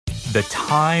The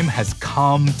time has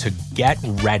come to get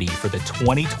ready for the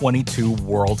 2022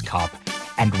 World Cup.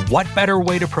 And what better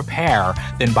way to prepare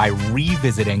than by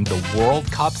revisiting the World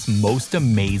Cup's most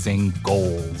amazing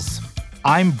goals?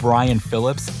 I'm Brian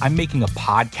Phillips. I'm making a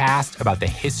podcast about the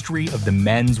history of the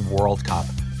Men's World Cup,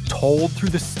 told through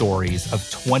the stories of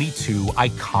 22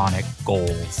 iconic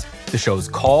goals. The show's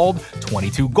called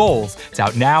 22 Goals. It's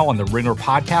out now on the Ringer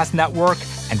Podcast Network,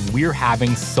 and we're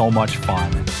having so much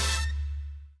fun.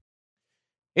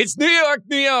 It's New York,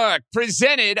 New York,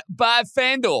 presented by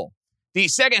FanDuel. The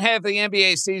second half of the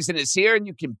NBA season is here, and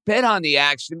you can bet on the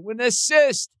action with an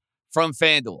assist from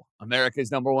FanDuel, America's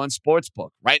 #1 sportsbook.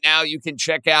 Right now, you can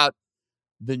check out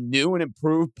the new and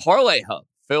improved Parlay Hub.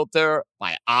 Filter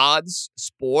by odds,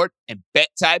 sport, and bet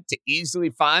type to easily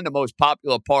find the most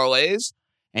popular parlays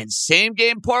and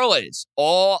same-game parlays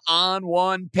all on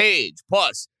one page.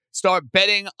 Plus, start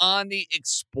betting on the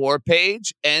Explore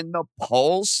page and the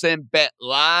Pulse and bet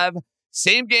live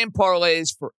same-game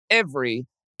parlays for every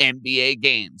NBA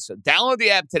game. So download the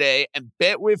app today and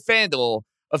bet with FanDuel,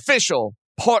 official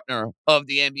partner of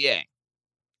the NBA.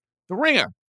 The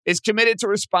Ringer is committed to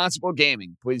responsible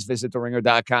gaming. Please visit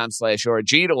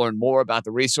theringer.com/RG to learn more about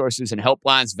the resources and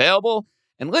helplines available,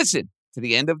 and listen to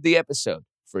the end of the episode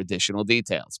for additional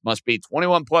details. Must be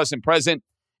 21 plus and present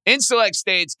in select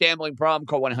states. Gambling problem?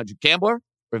 Call 1-800-GAMBLER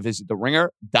or visit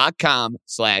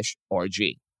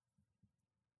theringer.com/RG.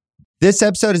 This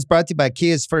episode is brought to you by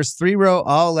Kia's first three-row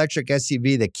all-electric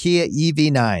SUV, the Kia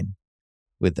EV9,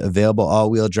 with available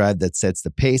all-wheel drive that sets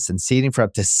the pace and seating for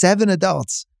up to 7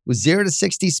 adults, with 0 to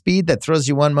 60 speed that throws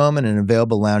you one moment and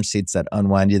available lounge seats that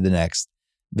unwind you the next.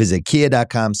 Visit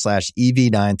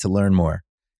kia.com/EV9 to learn more.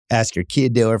 Ask your Kia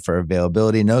dealer for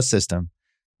availability. No system,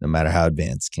 no matter how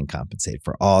advanced, can compensate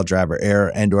for all driver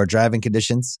error and or driving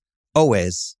conditions.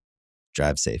 Always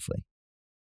drive safely.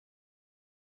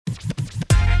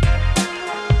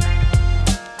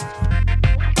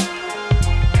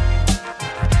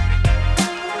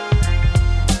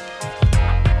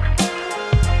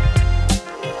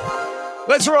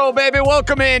 Let's roll, baby.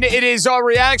 Welcome in. It is our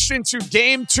reaction to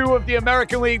Game 2 of the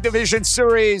American League Division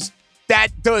Series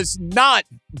that does not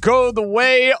go the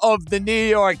way of the New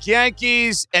York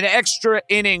Yankees. An extra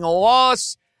inning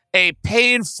loss, a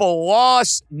painful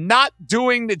loss, not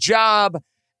doing the job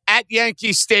at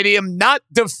Yankee Stadium, not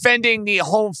defending the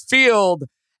home field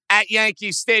at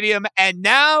Yankee Stadium. And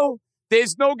now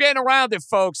there's no getting around it,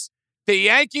 folks. The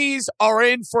Yankees are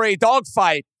in for a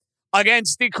dogfight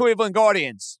against the Cleveland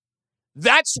Guardians.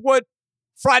 That's what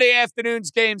Friday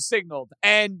afternoon's game signaled.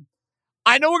 And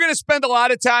I know we're going to spend a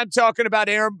lot of time talking about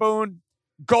Aaron Boone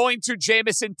going to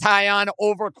Jameson Taillon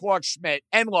over Clarke Schmidt.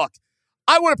 And look,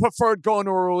 I would have preferred going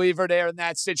to a reliever there in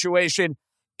that situation.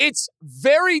 It's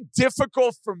very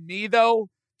difficult for me, though,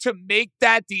 to make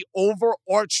that the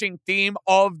overarching theme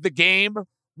of the game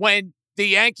when the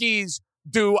Yankees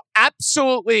do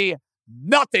absolutely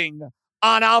nothing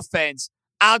on offense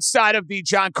outside of the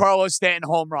Giancarlo Stanton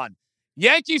home run.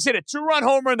 Yankees hit a 2-run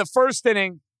homer in the first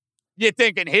inning. You're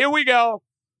thinking, here we go.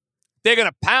 They're going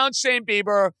to pound Shane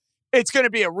Bieber. It's going to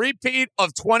be a repeat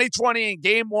of 2020 in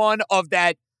Game 1 of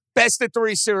that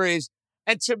best-of-3 series.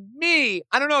 And to me,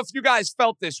 I don't know if you guys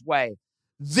felt this way.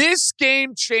 This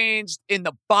game changed in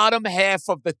the bottom half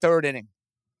of the third inning.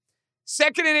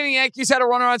 Second inning, the Yankees had a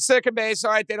runner on second base.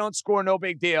 All right, they don't score, no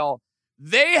big deal.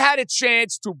 They had a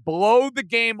chance to blow the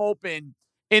game open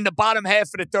in the bottom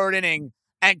half of the third inning.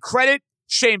 And credit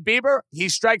Shane Bieber. He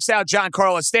strikes out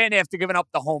Giancarlo Stanton after giving up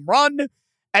the home run.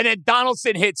 And then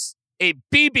Donaldson hits a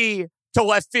BB to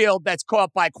left field that's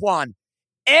caught by Kwan.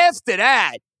 After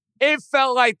that, it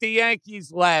felt like the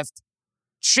Yankees left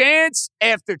chance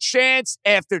after chance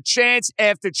after chance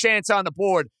after chance on the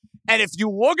board. And if you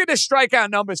look at the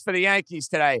strikeout numbers for the Yankees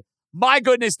today, my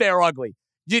goodness, they're ugly.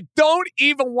 You don't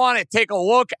even want to take a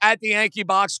look at the Yankee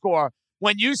box score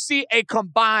when you see a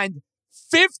combined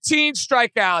 15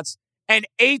 strikeouts and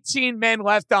 18 men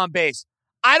left on base.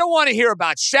 I don't want to hear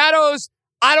about shadows.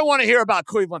 I don't want to hear about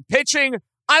Cleveland pitching.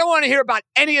 I don't want to hear about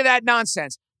any of that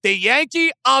nonsense. The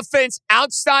Yankee offense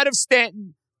outside of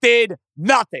Stanton did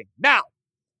nothing. Now,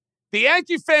 the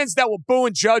Yankee fans that will boo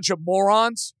and Judge are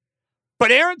morons,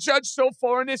 but Aaron Judge so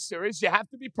far in this series, you have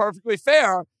to be perfectly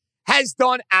fair, has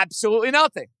done absolutely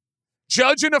nothing.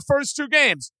 Judge in the first 2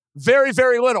 games, very,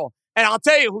 very little. And I'll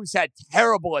tell you who's had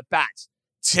terrible at-bats.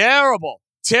 Terrible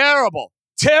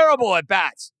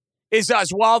at-bats is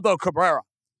Oswaldo Cabrera.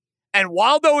 And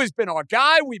Waldo has been our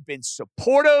guy. We've been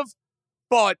supportive.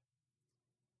 But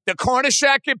the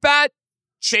Karnashak at-bat,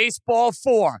 chase ball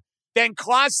 4. Then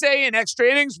Clase in extra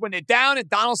innings when they're down and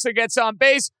Donaldson gets on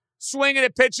base, swinging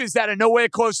at pitches that are nowhere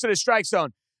close to the strike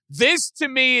zone. This, to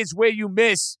me, is where you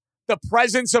miss the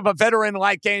presence of a veteran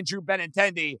like Andrew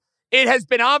Benintendi. It has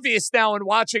been obvious now in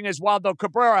watching Oswaldo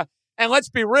Cabrera, and let's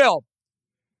be real,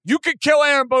 you could kill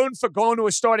Aaron Boone for going to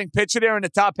a starting pitcher there in the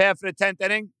top half of the 10th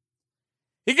inning.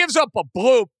 He gives up a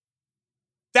bloop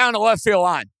down the left field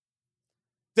line.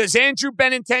 Does Andrew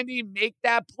Benintendi make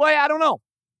that play? I don't know.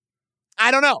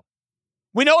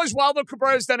 We know Oswaldo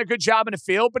Cabrera's done a good job in the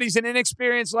field, but he's an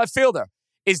inexperienced left fielder.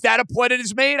 Is that a play that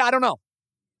is made? I don't know.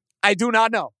 I do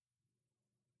not know.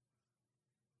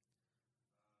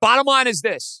 Bottom line is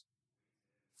this.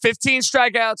 15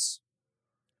 strikeouts,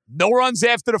 no runs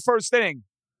after the first inning.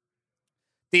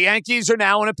 The Yankees are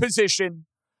now in a position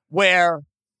where,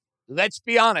 let's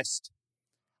be honest,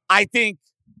 I think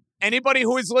anybody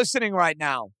who is listening right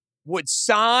now would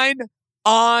sign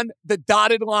on the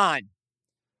dotted line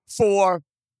for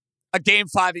a Game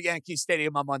 5 at Yankee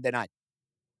Stadium on Monday night.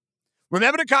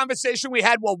 Remember the conversation we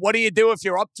had? Well, what do you do if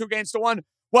you're up 2-1?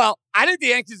 Well, I think the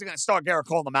Yankees are going to start Gerrit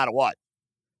Cole no matter what.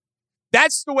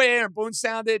 That's the way Aaron Boone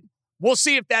sounded. We'll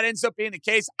see if that ends up being the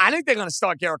case. I think they're going to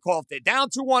start Gerrit Cole if they're down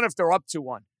 2-1, if they're up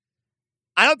 2-1.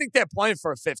 I don't think they're playing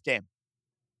for a fifth game.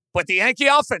 But the Yankee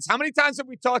offense, how many times have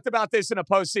we talked about this in the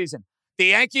postseason? The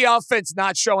Yankee offense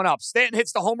not showing up. Stanton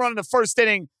hits the home run in the first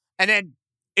inning, and then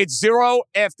it's 0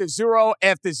 after 0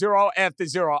 after 0 after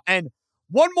 0. And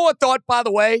one more thought, by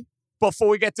the way, before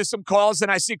we get to some calls, and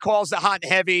I see calls are hot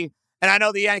and heavy, and I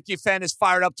know the Yankee fan is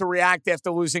fired up to react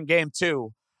after losing Game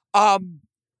 2.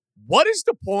 What is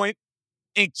the point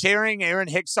in carrying Aaron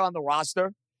Hicks on the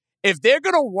roster? If they're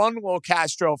going to run Will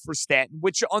Castro for Stanton,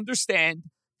 which you understand,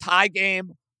 tie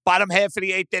game, bottom half of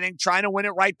the 8th inning, trying to win it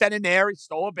right then and there. He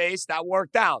stole a base. That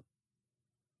worked out.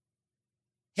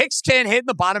 Hicks can't hit in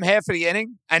the bottom half of the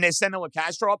inning, and they're sending Will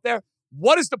Castro up there.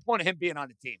 What is the point of him being on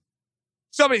the team?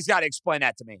 Somebody's got to explain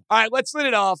that to me. All right, let's lit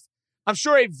it off. I'm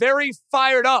sure a very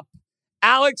fired up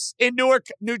Alex in Newark,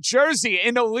 New Jersey,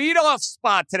 in the leadoff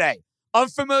spot today.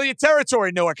 Unfamiliar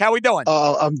territory, Newark. How we doing?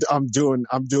 I'm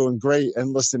doing great.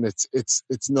 And listen,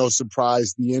 it's no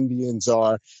surprise the Indians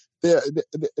are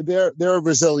they're a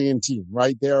resilient team,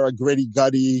 right? They're a gritty,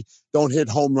 gutty, don't hit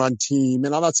home run team.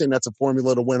 And I'm not saying that's a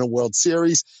formula to win a World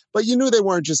Series, but you knew they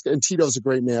weren't just, and Tito's a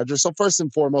great manager. So first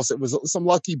and foremost, it was some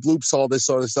lucky bloops, all this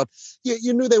sort of stuff.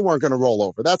 You knew they weren't going to roll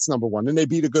over. That's number one. And they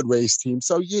beat a good Rays team.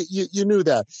 So you knew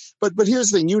that. But here's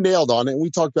the thing, you nailed on it. And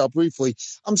we talked about briefly.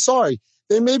 I'm sorry.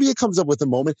 Then maybe it comes up with a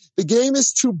moment. The game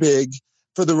is too big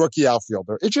for the rookie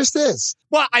outfielder. It just is.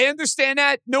 Well, I understand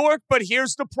that, Newark, but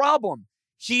here's the problem.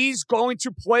 He's going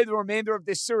to play the remainder of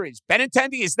this series.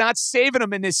 Benintendi is not saving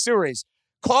him in this series.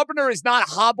 Carpenter is not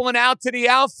hobbling out to the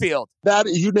outfield. That,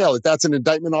 you nailed it. That's an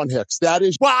indictment on Hicks. That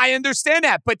is. Well, I understand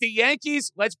that, but the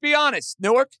Yankees, let's be honest,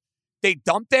 Newark, they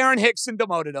dumped Aaron Hicks and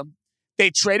demoted him.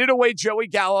 They traded away Joey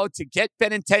Gallo to get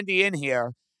Benintendi in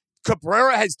here.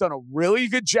 Cabrera has done a really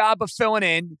good job of filling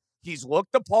in. He's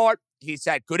looked the part. He's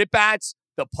had good at-bats.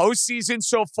 The postseason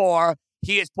so far,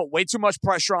 he has put way too much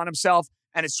pressure on himself,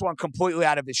 and it's swung completely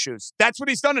out of his shoes. That's what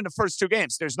he's done in the first 2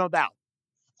 games. There's no doubt.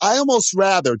 I almost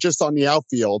rather, just on the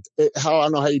outfield, I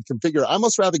don't know how you'd configure it, I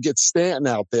almost rather get Stanton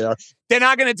out there. They're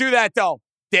not going to do that, though.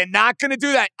 They're not going to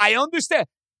do that. I understand.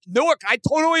 Newark, I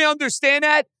totally understand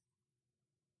that.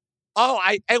 Oh,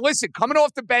 listen, coming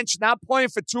off the bench, not playing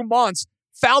for 2 months,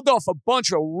 fouled off a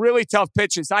bunch of really tough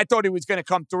pitches. I thought he was going to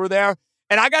come through there.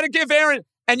 And I got to give Aaron,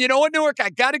 and you know what, Newark? I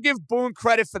got to give Boone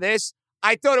credit for this.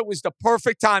 I thought it was the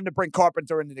perfect time to bring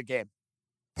Carpenter into the game.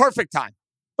 Perfect time.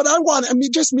 But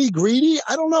just me greedy.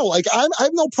 I don't know. Like, I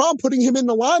have no problem putting him in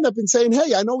the lineup and saying,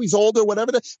 hey, I know he's older,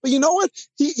 whatever. But you know what?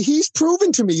 He's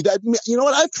proven to me that, you know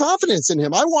what? I have confidence in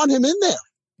him. I want him in there.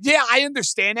 Yeah, I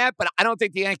understand that, but I don't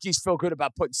think the Yankees feel good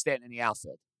about putting Stanton in the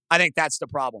outfield. I think that's the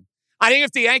problem. I think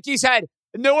if the Yankees had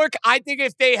Newark, I think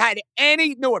if they had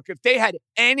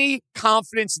any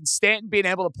confidence in Stanton being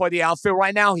able to play the outfield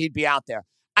right now, he'd be out there.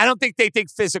 I don't think they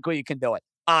think physically you can do it,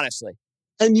 honestly.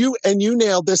 And you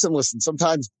nailed this. And listen,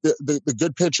 sometimes the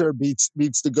good pitcher beats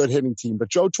the good hitting team. But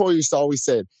Joe Torre used to always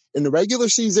say it. In the regular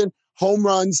season, home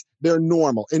runs, they're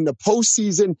normal. In the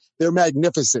postseason, they're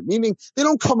magnificent, meaning they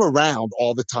don't come around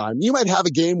all the time. You might have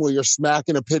a game where you're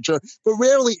smacking a pitcher, but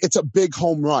rarely it's a big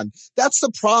home run. That's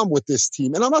the problem with this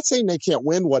team. And I'm not saying they can't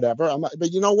win, whatever.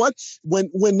 But you know what?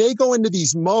 When they go into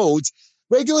these modes,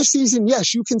 regular season,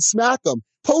 yes, you can smack them.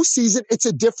 Postseason, it's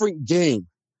a different game.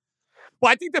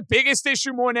 Well, I think the biggest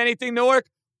issue more than anything, Newark,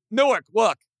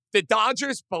 look, the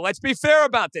Dodgers, but let's be fair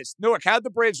about this. Newark, how'd the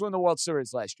Braves win the World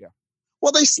Series last year?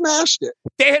 Well, they smashed it.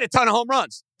 They hit a ton of home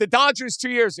runs. The Dodgers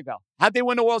 2 years ago, how'd they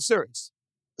win the World Series?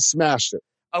 Smashed it.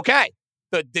 Okay.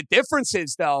 The difference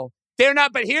is, though, they're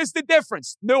not, but here's the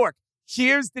difference. Newark,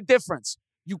 here's the difference.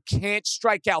 You can't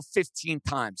strike out 15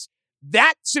 times.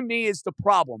 That, to me, is the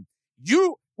problem.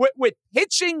 With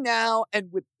pitching now and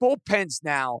with bullpens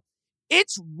now,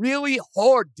 it's really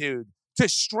hard, dude, to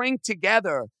string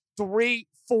together 3,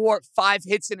 4, 5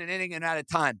 hits in an inning and at a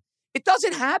time. It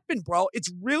doesn't happen, bro.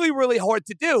 It's really, really hard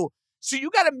to do. So you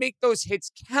got to make those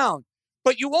hits count.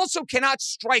 But you also cannot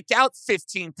strike out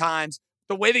 15 times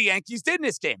the way the Yankees did in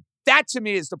this game. That, to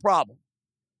me, is the problem.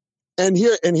 And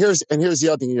here's the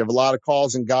other thing. You have a lot of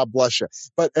calls, and God bless you.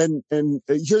 But and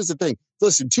here's the thing.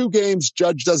 Listen, 2 games,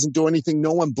 Judge doesn't do anything.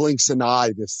 No one blinks an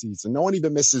eye this season. No one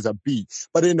even misses a beat.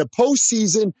 But in the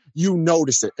postseason, you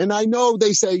notice it. And I know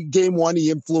they say game 1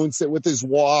 he influenced it with his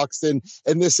walks and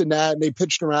this and that, and they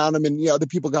pitched around him, and other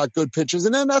people got good pitches,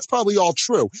 and then that's probably all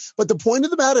true. But the point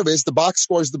of the matter is the box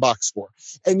score is the box score.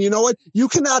 And you know what? You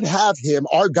cannot have him,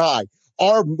 our guy,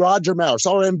 our Roger Maris,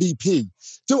 our MVP.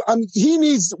 So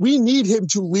we need him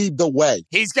to lead the way.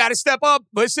 He's got to step up.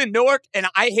 Listen, Newark, and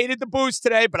I hated the booze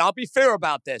today, but I'll be fair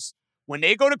about this. When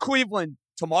they go to Cleveland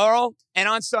tomorrow and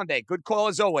on Sunday, good call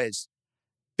as always,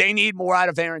 they need more out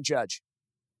of Aaron Judge.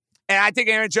 And I think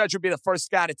Aaron Judge would be the first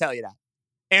guy to tell you that.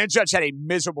 Aaron Judge had a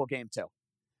miserable game too.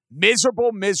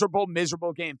 Miserable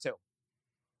game too.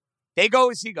 They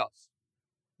go as he goes.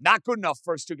 Not good enough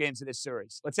first 2 games of this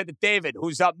series. Let's head to David,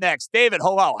 who's up next. David,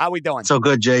 hello. How we doing? So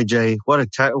good, JJ. What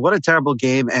a terrible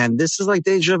game. And this is like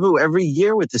deja vu every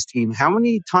year with this team. How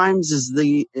many times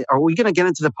are we going to get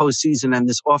into the postseason and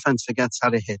this offense forgets how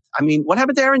to hit? I mean, what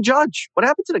happened to Aaron Judge? What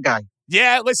happened to the guy?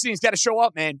 Yeah, listen, he's got to show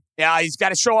up, man. Yeah, he's got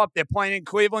to show up. They're playing in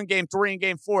Cleveland, game 3 and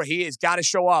game 4. He has got to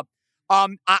show up. I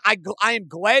am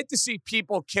glad to see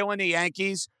people killing the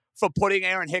Yankees for putting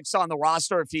Aaron Hicks on the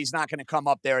roster if he's not going to come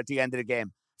up there at the end of the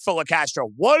game. For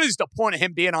LeCastro, what is the point of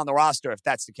him being on the roster if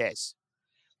that's the case?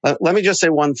 Let me just say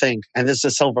one thing, and this is a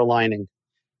silver lining.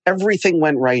 Everything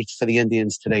went right for the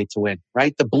Indians today to win,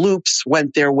 right? The bloops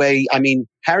went their way. I mean,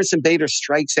 Harrison Bader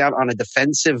strikes out on a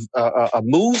defensive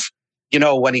move,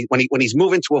 when he's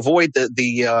moving to avoid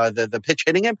the pitch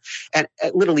hitting him. And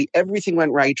literally everything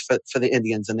went right for the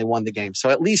Indians, and they won the game.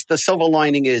 So at least the silver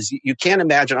lining is you can't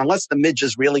imagine, unless the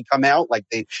midges really come out like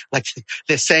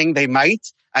they're saying they might.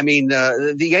 I mean,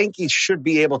 the Yankees should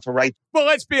be able to write. Well,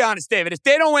 let's be honest, David. If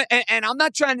they don't win, and I'm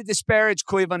not trying to disparage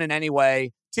Cleveland in any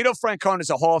way. Tito Francona is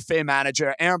a Hall of Fame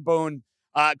manager. Aaron Boone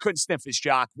couldn't sniff his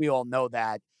jock. We all know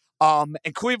that.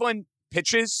 And Cleveland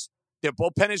pitches. Their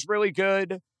bullpen is really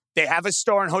good. They have a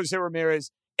star in Jose Ramirez.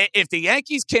 If the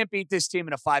Yankees can't beat this team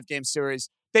in a 5-game series,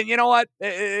 then you know what?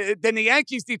 Then the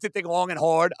Yankees need to think long and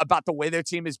hard about the way their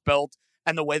team is built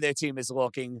and the way their team is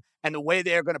looking and the way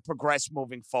they're going to progress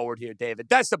moving forward here, David.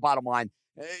 That's the bottom line.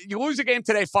 You lose a game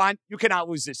today, fine. You cannot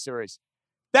lose this series.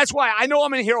 That's why I know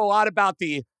I'm going to hear a lot about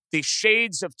the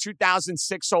shades of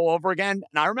 2006 all over again.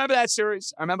 And I remember that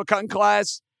series. I remember cutting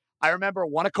class. I remember a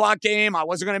 1 o'clock game. I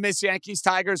wasn't going to miss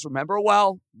Yankees-Tigers. Remember it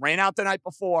well. Rain out the night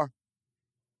before.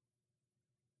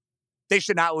 They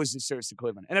should not lose this series to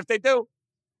Cleveland. And if they do,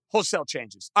 wholesale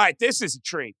changes. All right, this is a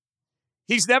treat.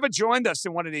 He's never joined us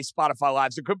in one of these Spotify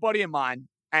Lives. A good buddy of mine,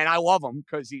 and I love him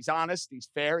because he's honest, he's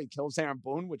fair, he kills Aaron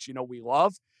Boone, which we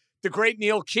love. The great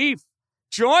Neil Keefe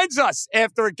joins us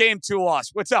after a Game 2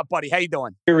 loss. What's up, buddy? How you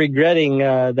doing? You're regretting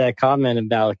that comment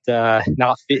about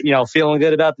not feeling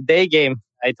good about the day game.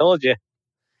 I told you.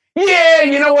 Yeah,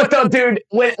 you know what though, dude?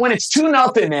 When it's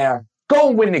 2-0 there, go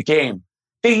and win the game.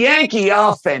 The Yankee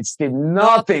offense did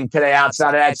nothing today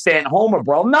outside of that Stanton homer,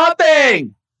 bro.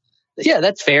 Nothing. Yeah,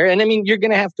 that's fair. And I mean, you're going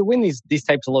to have to win these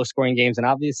types of low-scoring games. And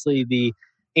obviously, the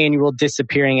annual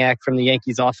disappearing act from the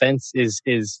Yankees offense is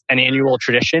an annual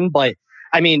tradition. But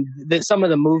I mean, some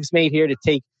of the moves made here to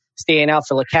take Stanton out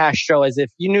for LeCastro, as if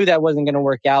you knew that wasn't going to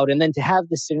work out. And then to have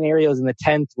the scenarios in the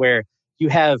 10th where you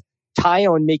have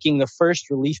Tyone making the first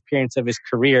relief appearance of his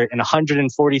career in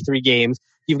 143 games.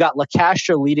 You've got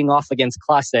LeCastro leading off against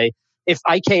Clase. If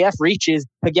IKF reaches,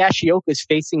 Higashioka is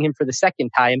facing him for the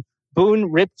second time. Boone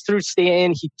ripped through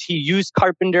Stanton. He used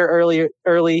Carpenter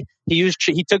early.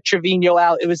 He took Trevino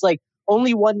out. It was like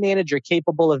only one manager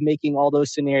capable of making all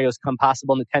those scenarios come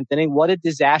possible in the 10th inning. What a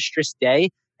disastrous day.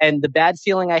 And the bad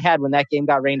feeling I had when that game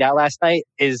got rained out last night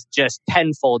is just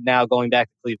tenfold now going back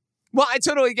to Cleveland. Well, I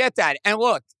totally get that. And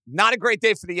look, not a great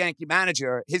day for the Yankee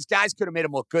manager. His guys could have made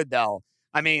him look good, though.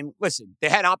 I mean, listen, they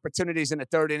had opportunities in the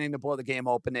 3rd inning to blow the game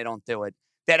open. They don't do it.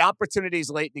 They had opportunities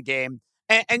late in the game.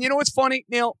 And you know what's funny,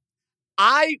 Neil?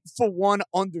 I, for one,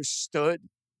 understood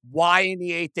why in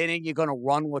the 8th inning you're going to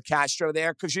run LeCastro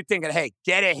there, because you're thinking, hey,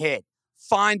 get a hit,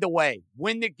 find a way,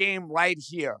 win the game right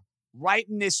here, right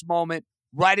in this moment,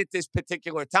 right at this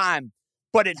particular time.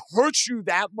 But it hurts you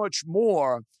that much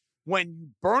more when you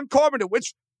burn Carpenter,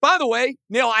 which, By the way,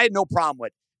 Neil, I had no problem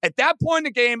with. At that point in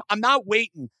the game, I'm not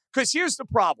waiting. Because here's the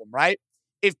problem, right?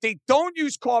 If they don't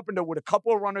use Carpenter with a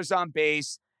couple of runners on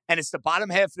base, and it's the bottom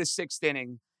half of the 6th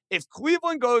inning, if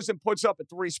Cleveland goes and puts up a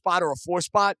 3 spot or a 4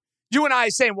 spot, you and I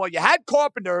are saying, well, you had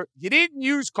Carpenter, you didn't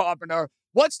use Carpenter.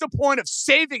 What's the point of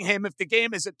saving him if the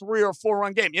game is a 3 or 4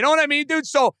 run game? You know what I mean, dude?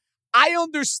 So I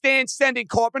understand sending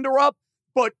Carpenter up,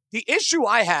 but the issue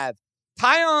I have,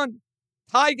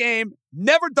 tie game,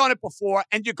 never done it before,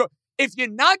 and if you're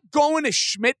not going to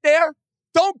Schmidt there,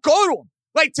 don't go to him.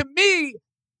 Like, to me,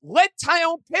 let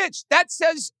Taillon pitch. That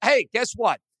says, hey, guess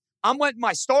what? I'm letting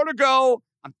my starter go.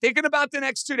 I'm thinking about the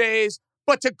next 2 days.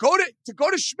 But to go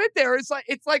to Schmidt there,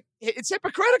 it's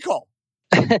hypocritical.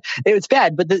 It's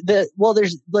bad. But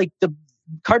there's like the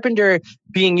Carpenter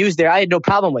being used there, I had no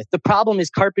problem with. The problem is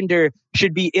Carpenter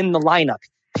should be in the lineup.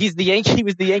 He was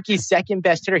the Yankees' second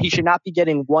best hitter. He should not be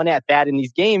getting one at bat in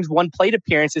these games, one plate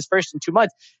appearance his first in 2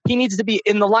 months. He needs to be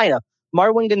in the lineup.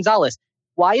 Marwin Gonzalez,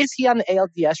 why is he on the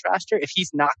ALDS roster if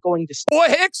he's not going to start?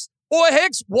 Or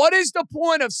Hicks, what is the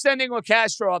point of sending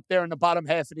LeCastro up there in the bottom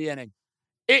half of the inning?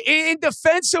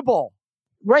 Indefensible.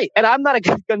 Right, and I'm not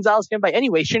a Gonzalez fan by any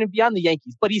way. Shouldn't be on the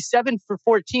Yankees, but he's 7 for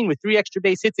 14 with 3 extra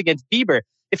base hits against Bieber.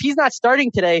 If he's not starting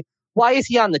today, why is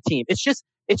he on the team? It's just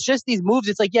these moves.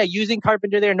 It's like, yeah, using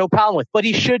Carpenter there, no problem with, but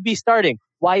he should be starting.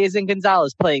 Why isn't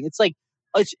Gonzalez playing? It's like,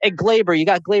 at Glaber, you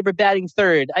got Glaber batting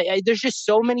third. There's just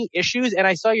so many issues, and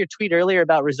I saw your tweet earlier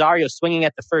about Rosario swinging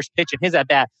at the first pitch in his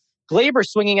at-bat. Glaber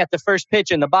swinging at the first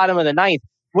pitch in the bottom of the 9th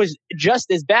was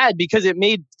just as bad because it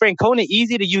made Francona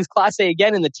easy to use Clase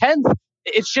again in the 10th.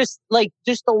 It's just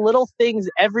the little things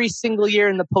every single year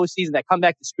in the postseason that come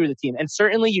back to screw the team. And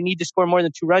certainly you need to score more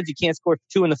than 2 runs. You can't score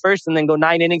 2 in the first and then go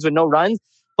 9 innings with no runs.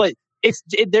 But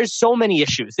there's so many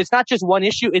issues. It's not just one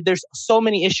issue. There's so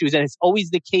many issues, and it's always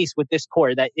the case with this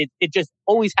core that it just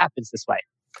always happens this way.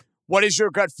 What is your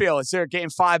gut feel? Is there a Game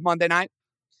 5 Monday night?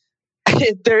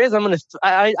 If there is,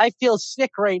 I feel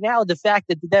sick right now. The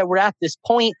fact that we're at this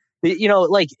point,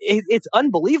 it's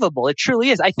unbelievable. It truly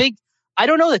is. I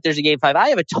don't know that there's a Game 5. I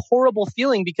have a horrible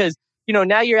feeling because,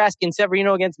 now you're asking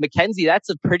Severino against McKenzie. That's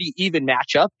a pretty even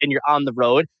matchup, and you're on the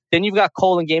road. Then you've got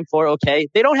Cole in Game 4. Okay.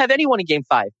 They don't have anyone in Game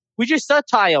 5. We just saw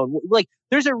Taillon.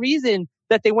 There's a reason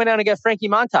that they went out and got Frankie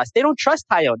Montas. They don't trust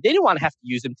Taillon. They didn't want to have to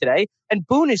use him today. And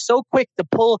Boone is so quick to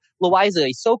pull Loaiza.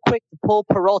 He's so quick to pull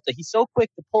Peralta. He's so quick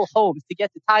to pull Holmes to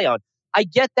get to Taillon. I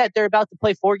get that they're about to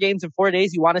play 4 games in 4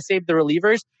 days. You want to save the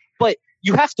relievers, but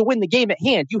you have to win the game at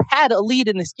hand. You had a lead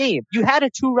in this game. You had a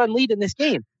 2-run lead in this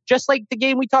game, just like the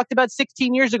game we talked about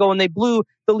 16 years ago when they blew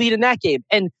the lead in that game.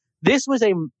 And this was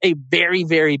a very,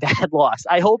 very bad loss.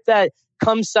 I hope that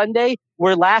come Sunday,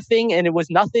 we're laughing and it was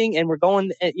nothing and we're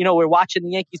going, we're watching the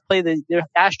Yankees play the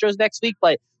Astros next week.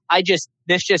 But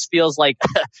this just feels like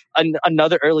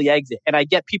another early exit. And I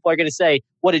get people are going to say,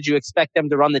 what, did you expect them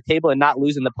to run the table and not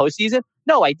lose in the postseason?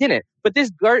 No, I didn't. But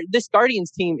this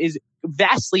Guardians team is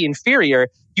vastly inferior.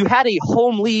 You had a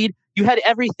home lead. You had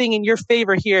everything in your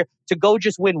favor here to go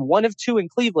just win 1 of 2 in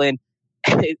Cleveland.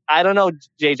 I don't know,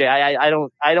 JJ. I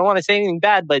don't want to say anything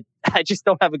bad, but I just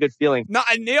don't have a good feeling. No,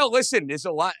 Neil, listen, there's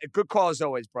a lot. Good call as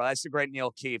always, bro. That's the great Neil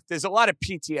Keefe. There's a lot of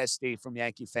PTSD from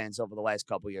Yankee fans over the last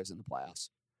couple of years in the playoffs.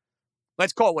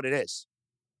 Let's call it what it is.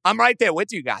 I'm right there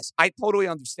with you guys. I totally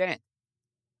understand.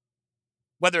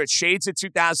 Whether it's shades of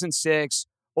 2006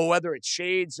 or whether it's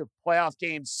shades of playoff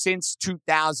games since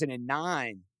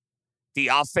 2009, the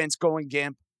offense going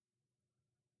gimp,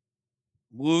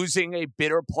 losing a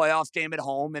bitter playoff game at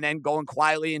home, and then going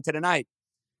quietly into the night.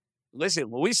 Listen,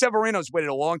 Luis Severino's waited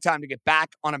a long time to get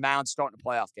back on a mound starting a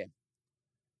playoff game.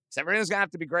 Severino's going to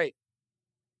have to be great.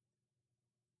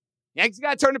 Yankees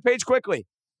got to turn the page quickly.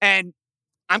 And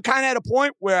I'm kind of at a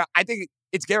point where I think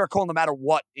it's Gerrit Cole no matter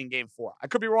what in Game 4. I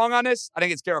could be wrong on this. I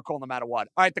think it's Gerrit Cole no matter what.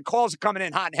 All right, the calls are coming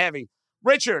in hot and heavy.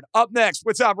 Richard, up next.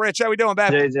 What's up, Rich? How we doing,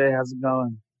 baby? JJ, how's it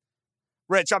going?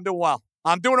 Rich, I'm doing well.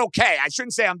 I'm doing okay. I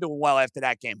shouldn't say I'm doing well after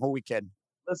that game. Who are we kidding?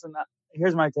 Listen,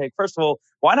 here's my take. First of all,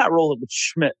 why not roll it with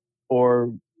Schmidt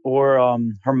or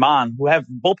Herman, who have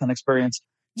bullpen experience?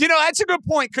 That's a good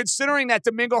point, considering that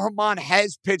Domingo Herman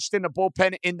has pitched in the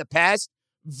bullpen in the past.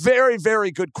 Very, very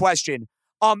good question.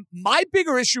 My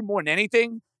bigger issue more than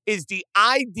anything is the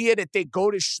idea that they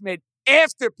go to Schmidt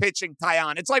after pitching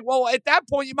Taillon. It's like, well, at that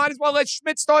point, you might as well let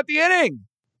Schmidt start the inning.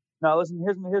 No, listen,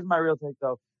 here's my real take,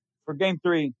 though. For Game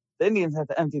 3, the Indians had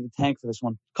to empty the tank for this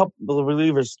one. A couple of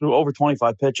relievers threw over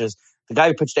 25 pitches. The guy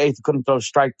who pitched 8th couldn't throw a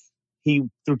strike. He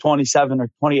threw 27 or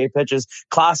 28 pitches.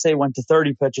 Clase went to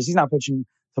 30 pitches. He's not pitching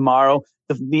tomorrow.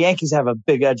 The Yankees have a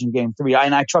big edge in Game 3.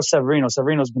 And I trust Severino.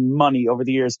 Severino's been money over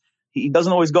the years. He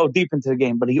doesn't always go deep into the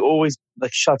game, but he always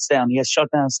like shuts down. He has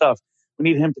shutdown stuff. We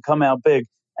need him to come out big,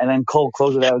 and then Cole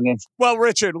close it out again. Well,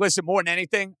 Richard, listen, more than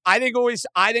anything, I think Luis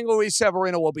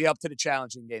Severino will be up to the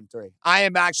challenge in Game 3. I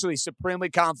am actually supremely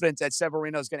confident that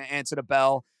Severino is going to answer the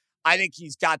bell. I think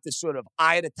he's got the sort of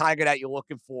eye of the tiger that you're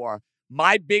looking for.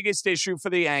 My biggest issue for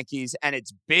the Yankees, and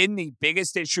it's been the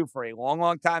biggest issue for a long,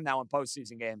 long time now in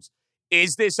postseason games,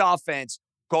 is this offense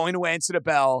going to answer the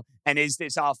bell, and is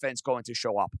this offense going to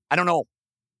show up? I don't know.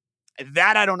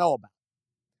 That I don't know about.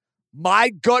 My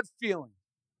gut feeling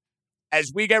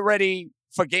as we get ready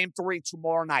for Game 3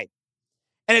 tomorrow night,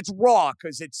 and it's raw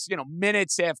because it's,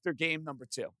 minutes after game number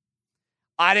 2.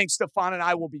 I think Stefan and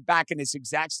I will be back in this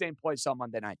exact same place on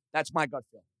Monday night. That's my gut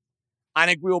feeling. I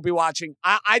think we will be watching.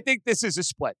 I think this is a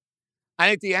split. I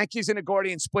think the Yankees and the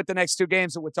Guardians split the next 2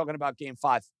 games, and we're talking about Game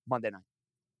 5 Monday night.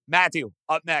 Matthew,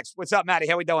 up next. What's up, Matty?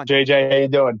 How we doing? JJ, how you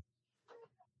doing?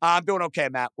 I'm doing okay,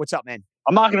 Matt. What's up, man?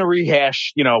 I'm not going to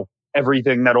rehash,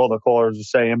 everything that all the callers are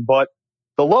saying, but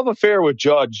the love affair with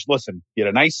Judge, listen, he had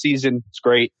a nice season. It's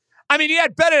great. I mean, he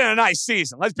had better than a nice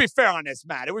season. Let's be fair on this,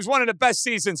 Matt. It was one of the best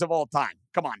seasons of all time.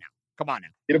 Come on now.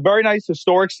 He had a very nice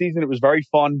historic season. It was very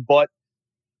fun, but,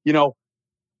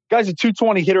 guy's a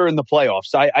 220 hitter in the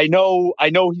playoffs. I know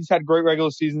he's had great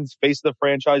regular seasons, face of the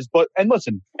franchise, and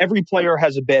listen, every player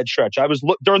has a bad stretch.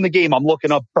 During the game, I'm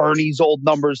looking up Bernie's old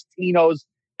numbers, Tino's.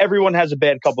 Everyone has a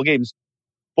bad couple games.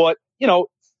 But,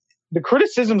 the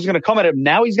criticism is going to come at him.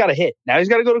 Now he's got to hit. Now he's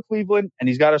got to go to Cleveland, and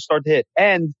he's got to start to hit.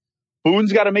 And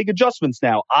Boone's got to make adjustments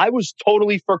now. I was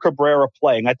totally for Cabrera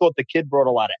playing. I thought the kid brought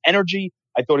a lot of energy.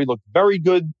 I thought he looked very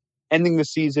good ending the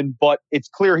season, but it's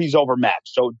clear he's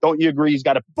overmatched. So don't you agree he's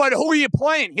got to... But who are you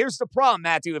playing? Here's the problem,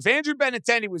 Matthew. If Andrew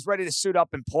Benintendi was ready to suit up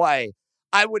and play,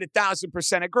 I would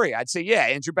 1,000% agree. I'd say, yeah,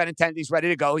 Andrew Benintendi's ready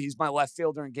to go. He's my left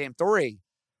fielder in Game 3.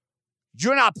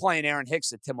 You're not playing Aaron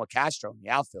Hicks and Tim LeCastro in the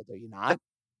outfield, are you not?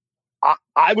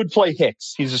 I would play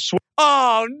Hicks. He's a swing.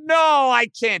 Oh, no, I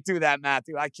can't do that,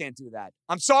 Matthew. I can't do that.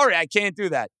 I'm sorry, I can't do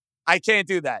that.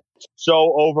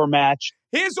 So overmatched.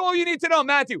 Here's all you need to know,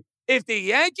 Matthew. If the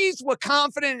Yankees were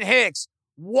confident in Hicks,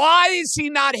 why is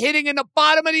he not hitting in the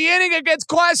bottom of the inning against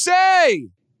Class A?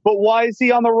 But why is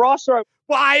he on the roster?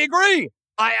 Well, I agree.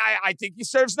 I think he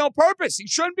serves no purpose. He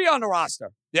shouldn't be on the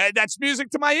roster. Yeah, that's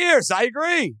music to my ears. I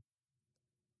agree.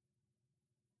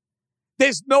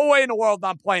 There's no way in the world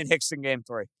I'm playing Hicks in Game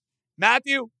 3.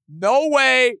 Matthew, no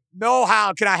way, no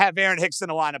how can I have Aaron Hicks in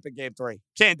the lineup in Game 3.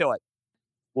 Can't do it.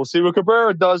 We'll see what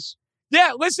Cabrera does.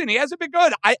 Yeah, listen, he hasn't been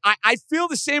good. I feel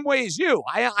the same way as you.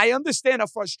 I understand a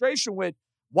frustration with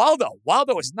Waldo.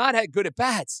 Waldo has not had good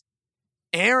at-bats.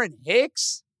 Aaron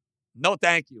Hicks? No,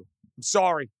 thank you. I'm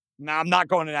sorry. No, I'm not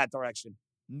going in that direction.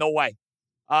 No way.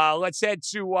 Let's head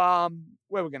to, where are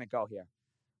we going to go here?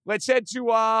 Let's head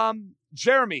to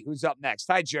Jeremy, who's up next.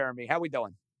 Hi, Jeremy. How we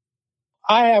doing?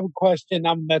 I have a question.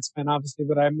 I'm a Mets fan, obviously,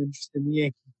 but I'm interested in the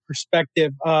Yankee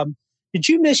perspective. Did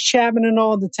you miss Chapman in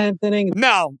all the 10th inning?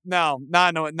 No, not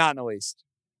in the least.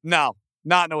 No,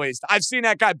 not in the least. I've seen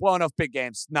that guy blow enough big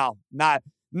games. No, not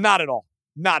at all.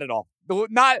 Not at all.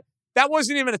 That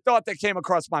wasn't even a thought that came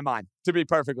across my mind, to be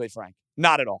perfectly frank.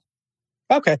 Not at all.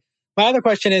 Okay. My other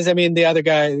question is,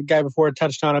 the guy before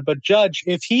touched on it, but Judge,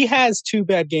 if he has 2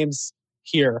 bad games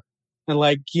here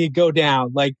and you go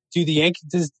down, do the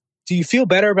Yankees, do you feel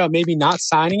better about maybe not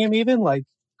signing him even?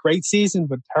 Great season,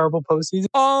 but terrible postseason?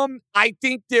 I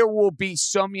think there will be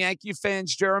some Yankee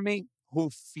fans, Jeremy, who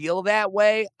feel that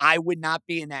way. I would not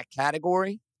be in that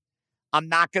category. I'm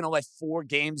not going to let 4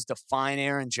 games define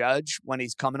Aaron Judge when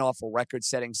he's coming off a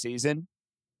record-setting season.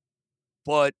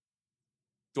 But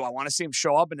do I want to see him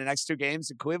show up in the next 2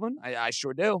 games in Cleveland? I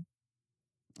sure do.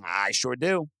 I sure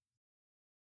do.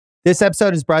 This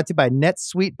episode is brought to you by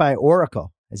NetSuite by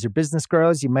Oracle. As your business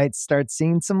grows, you might start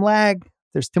seeing some lag.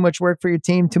 There's too much work for your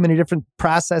team, too many different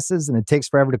processes, and it takes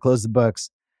forever to close the books.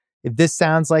 If this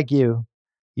sounds like you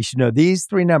should know these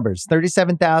 3 numbers: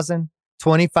 37,000,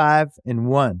 25, and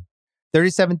 1.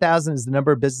 37,000 is the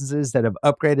number of businesses that have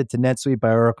upgraded to NetSuite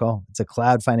by Oracle. It's a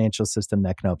cloud financial system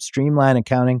that can help streamline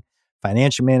accounting,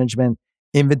 financial management,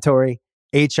 inventory,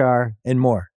 HR, and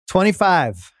more.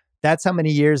 25, that's how many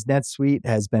years NetSuite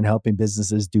has been helping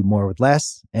businesses do more with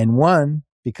less. And 1,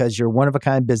 because your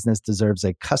one-of-a-kind business deserves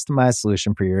a customized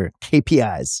solution for your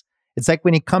KPIs. It's like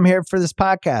when you come here for this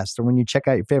podcast or when you check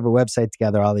out your favorite website to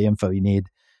gather all the info you need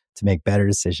to make better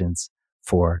decisions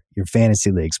for your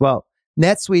fantasy leagues. Well,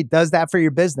 NetSuite does that for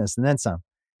your business and then some.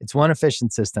 It's one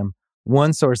efficient system,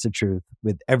 one source of truth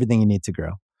with everything you need to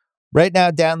grow. Right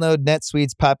now, download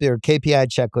NetSuite's popular KPI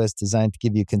checklist designed to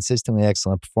give you consistently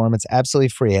excellent performance absolutely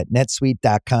free at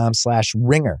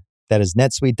netsuite.com/ringer. That is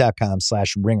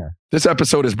netsuite.com/ringer. This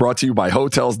episode is brought to you by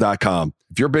Hotels.com.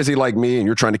 If you're busy like me and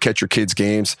you're trying to catch your kids'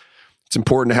 games, it's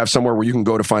important to have somewhere where you can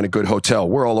go to find a good hotel.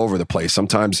 We're all over the place.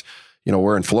 Sometimes,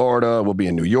 we're in Florida, we'll be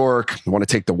in New York. You want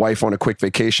to take the wife on a quick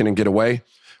vacation and get away?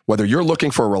 Whether you're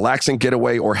looking for a relaxing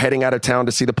getaway or heading out of town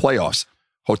to see the playoffs,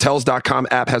 Hotels.com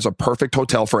app has a perfect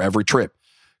hotel for every trip.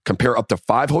 Compare up to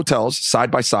 5 hotels side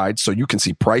by side so you can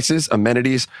see prices,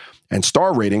 amenities, and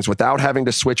star ratings without having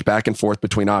to switch back and forth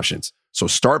between options. So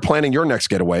start planning your next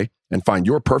getaway and find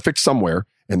your perfect somewhere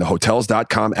in the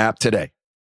Hotels.com app today.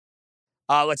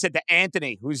 Let's head to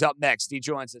Anthony, who's up next. He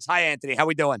joins us. Hi, Anthony. How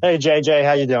we doing? Hey, JJ.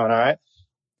 How you doing? All right?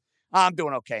 I'm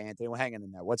doing okay, Anthony. We're hanging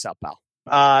in there. What's up, pal?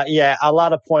 Yeah, a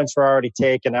lot of points were already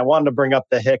taken. I wanted to bring up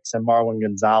the Hicks and Marwin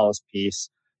Gonzalez piece.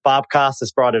 Bob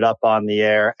Costas brought it up on the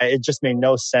air. It just made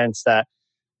no sense that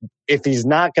if he's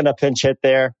not going to pinch hit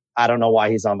there, I don't know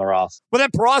why he's on the roster. Well, then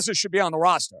Peraza should be on the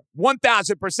roster,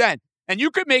 1,000%. And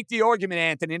you could make the argument,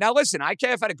 Anthony. Now, listen,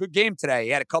 IKF had a good game today. He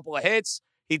had a couple of hits.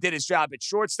 He did his job at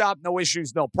shortstop. No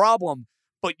issues, no problem.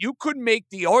 But you could make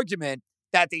the argument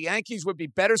that the Yankees would be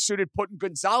better suited putting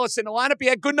Gonzalez in the lineup. He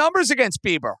had good numbers against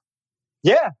Bieber.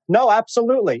 Yeah, no,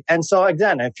 absolutely. And so,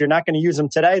 again, if you're not going to use him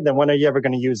today, then when are you ever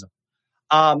going to use him?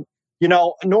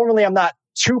 Normally I'm not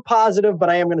too positive, but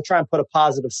I am going to try and put a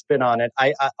positive spin on it.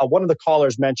 One of the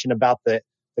callers mentioned about the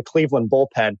Cleveland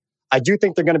bullpen. I do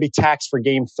think they're going to be taxed for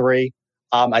Game 3.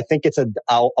 I think it's a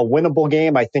winnable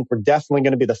game. I think we're definitely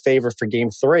going to be the favorite for Game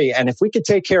 3. And if we could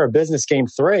take care of business Game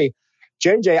 3,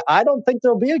 JJ, I don't think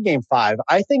there'll be a Game 5.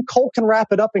 I think Cole can wrap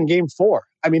it up in Game 4.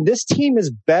 I mean, this team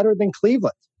is better than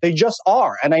Cleveland. They just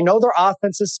are. And I know their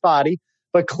offense is spotty,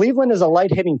 but Cleveland is a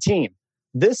light-hitting team.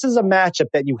 This is a matchup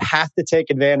that you have to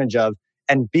take advantage of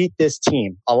and beat this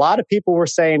team. A lot of people were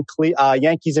saying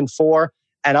Yankees in 4,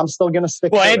 and I'm still going to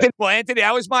stick with it. Well, Anthony,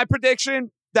 that was my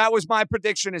prediction. That was my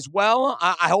prediction as well.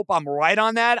 I hope I'm right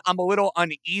on that. I'm a little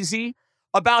uneasy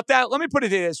about that. Let me put it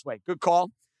this way. Good call.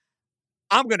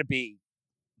 I'm going to be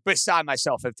beside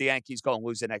myself if the Yankees go and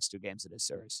lose the next 2 games of this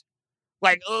series.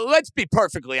 Like, let's be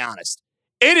perfectly honest.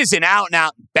 It is an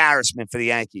out-and-out embarrassment for the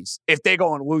Yankees if they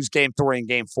go and lose Game 3 and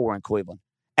Game 4 in Cleveland,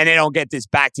 and they don't get this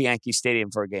back to Yankee Stadium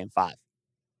for a Game 5.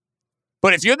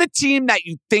 But if you're the team that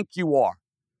you think you are,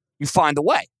 you find a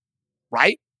way,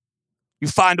 right? You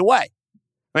find a way.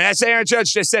 I mean, as Aaron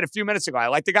Judge just said a few minutes ago, I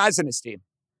like the guys in this team.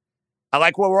 I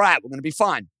like where we're at. We're going to be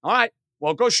fine. All right,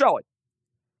 well, go show it.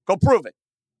 Go prove it.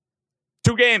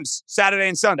 2 games, Saturday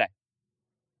and Sunday.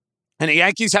 And the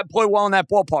Yankees have played well in that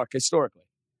ballpark historically.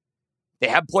 They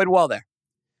have played well there.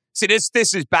 See, this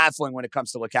is baffling when it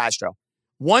comes to LeCastro.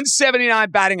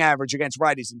 179 batting average against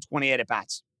righties in 28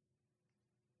 at-bats.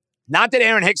 Not that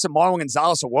Aaron Hicks and Marwin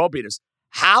Gonzalez are world beaters.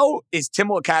 How is Tim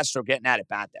LeCastro getting at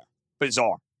bat there?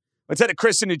 Bizarre. Let's head to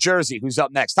Chris in New Jersey, who's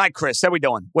up next. Hi, Chris. How we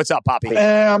doing? What's up, Poppy?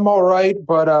 I'm all right,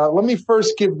 but let me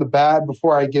first give the bad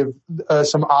before I give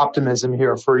some optimism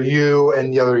here for you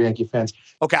and the other Yankee fans.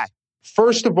 Okay.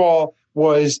 First of all,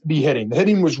 was the hitting. The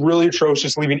hitting was really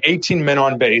atrocious, leaving 18 men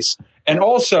on base. And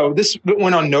also, this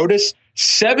went unnoticed,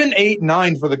 7, 8,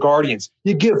 9 for the Guardians.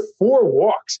 You give 4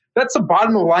 walks. That's the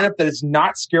bottom of the lineup that does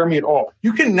not scare me at all.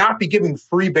 You cannot be giving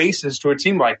free bases to a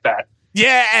team like that.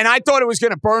 Yeah, and I thought it was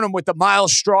going to burn him with the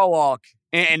Miles Straw walk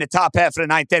in the top half of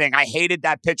the 9th inning. I hated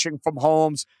that pitching from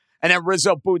Holmes. And then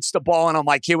Rizzo boots the ball, and I'm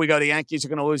like, here we go. The Yankees are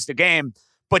going to lose the game.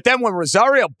 But then when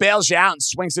Rosario bails you out and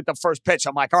swings at the first pitch,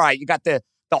 I'm like, all right, you got the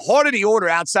heart of the order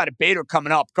outside of Bader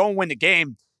coming up. Go and win the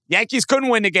game. Yankees couldn't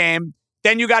win the game.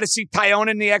 Then you got to see Tyone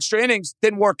in the extra innings.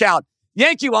 Didn't work out.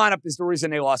 Yankee lineup is the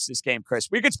reason they lost this game, Chris.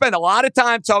 We could spend a lot of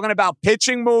time talking about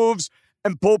pitching moves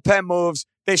and bullpen moves.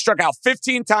 They struck out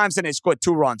 15 times and they scored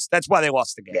 2 runs. That's why they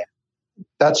lost the game. Yeah,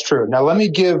 that's true. Now, let me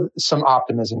give some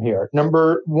optimism here.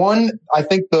 Number 1, I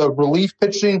think the relief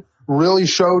pitching really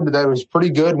showed that it was pretty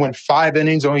good. Went 5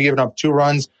 innings, only giving up 2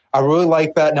 runs. I really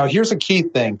like that. Now, here's a key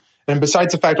thing. And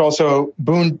besides the fact also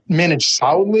Boone managed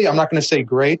solidly, I'm not going to say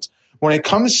great. When it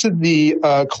comes to the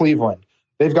Cleveland,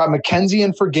 they've got McKenzie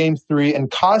in for Game 3,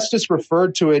 and Costas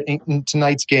referred to it in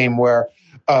tonight's game where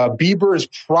Bieber is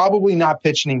probably not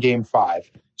pitching in Game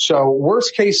 5. So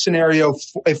worst case scenario,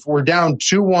 if we're down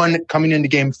 2-1 coming into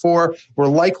Game 4, we're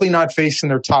likely not facing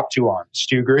their top 2 arms.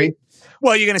 Do you agree?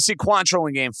 Well, you're going to see Quantrill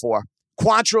in Game 4.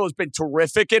 Quantrill has been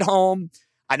terrific at home.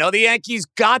 I know the Yankees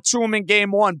got to him in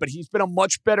Game 1, but he's been a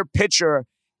much better pitcher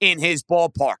in his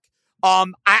ballpark.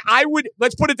 I would,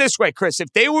 let's put it this way, Chris.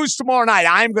 If they lose tomorrow night,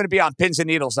 I'm going to be on pins and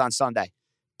needles on Sunday.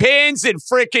 Pins and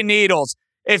freaking needles.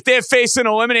 If they're facing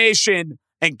elimination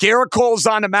and Garrett Cole's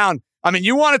on the mound, I mean,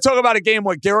 you want to talk about a game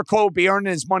where Garrett Cole will be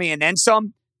earning his money and then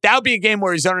some? That would be a game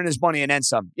where he's earning his money and then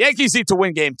some. Yankees need to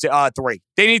win game 3.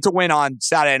 They need to win on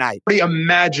Saturday night.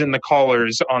 Imagine the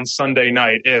callers on Sunday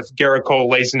night if Garrett Cole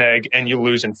lays an egg and you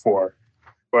lose in 4.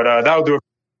 But that'll do it.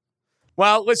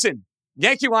 Well, listen,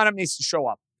 Yankee lineup needs to show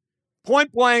up.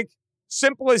 Point blank,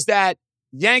 simple as that.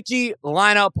 Yankee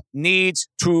lineup needs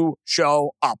to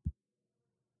show up.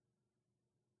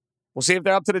 We'll see if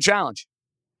they're up to the challenge.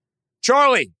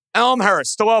 Charlie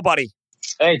Elmhurst, hello, buddy.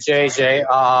 Hey,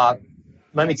 JJ.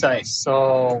 Let me tell you.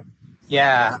 So,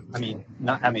 yeah,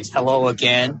 hello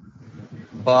again.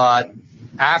 But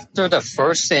after the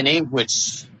first inning,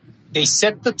 which they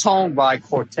set the tone by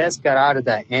Cortez got out of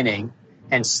that inning,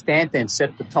 and Stanton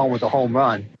set the tone with a home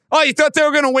run. Oh, you thought they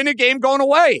were going to win a game going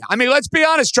away. I mean, let's be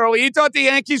honest, Charlie. You thought the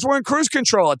Yankees were in cruise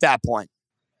control at that point.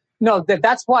 No,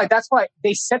 that's why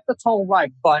they set the tone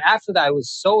right. But after that, it was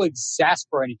so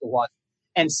exasperating to watch.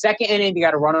 And second inning, they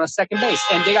got to run on a second base.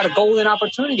 And they got a golden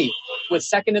opportunity with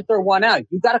second and third one out.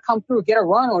 You got to come through, get a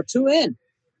run or 2 in.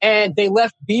 And they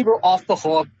left Bieber off the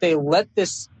hook. They let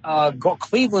this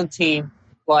Cleveland team,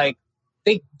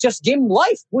 they just gave him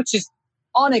life, which is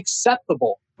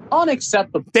unacceptable.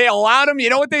 Unacceptable. They allowed him. You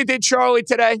know what they did, Charlie,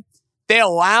 today? They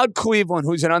allowed Cleveland,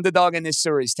 who's an underdog in this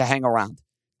series, to hang around.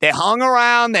 They hung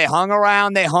around.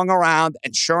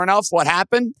 And sure enough, what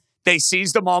happened? They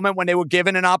seized the moment when they were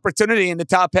given an opportunity in the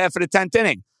top half of the 10th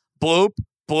inning. Bloop,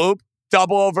 bloop,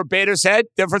 double over Bader's head.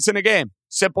 Difference in the game.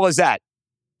 Simple as that.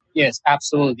 Yes,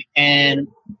 absolutely. And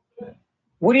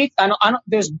what do you? I don't,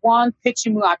 there's one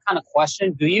pitching move I kind of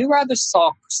question. Do you rather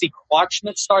see Clark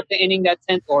Schmidt start the inning that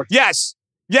 10th or? Yes.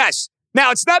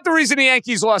 Now, it's not the reason the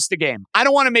Yankees lost the game. I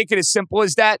don't want to make it as simple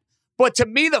as that. But to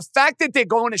me, the fact that they're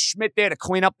going to Schmidt there to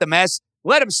clean up the mess,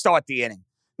 let him start the inning.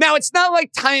 Now, it's not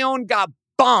like Tyone got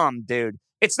bombed, dude.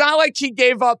 It's not like he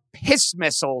gave up piss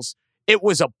missiles. It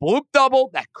was a bloop double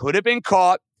that could have been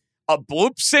caught, a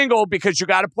bloop single because you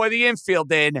got to play the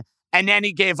infield in, and then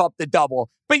he gave up the double.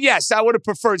 But yes, I would have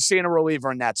preferred seeing a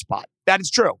reliever in that spot. That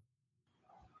is true.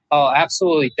 Oh,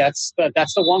 absolutely. That's the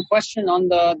one question on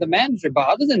the manager. But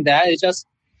other than that, it's just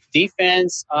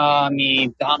defense.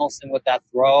 Donaldson with that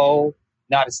throw,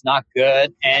 it's not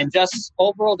good. And just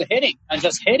overall the hitting. And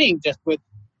just hitting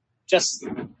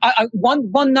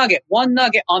one nugget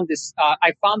on this.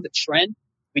 I found the trend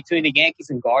between the Yankees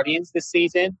and Guardians this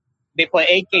season. They play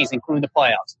 8 games, including the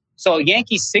playoffs. So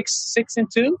Yankees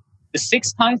 6-2. The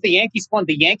 6 times the Yankees won,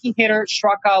 the Yankee hitter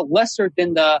struck out lesser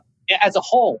than the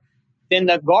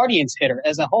Guardians hitter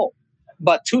as a whole.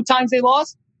 But 2 times they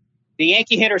lost, the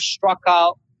Yankee hitter struck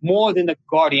out more than the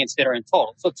Guardians hitter in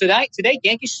total. So today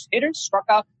Yankees hitters struck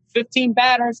out 15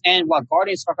 batters, and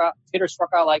Guardians hitters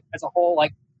struck out as a whole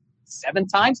 7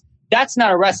 times. That's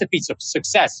not a recipe for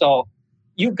success. So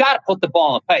you got to put the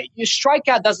ball in play. Your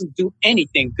strikeout doesn't do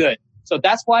anything good. So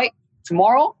that's why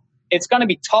tomorrow it's going to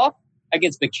be tough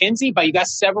against McKenzie, but you got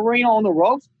Severino on the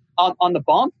ropes on the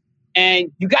bump, and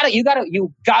you gotta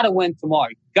win tomorrow.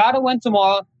 You gotta win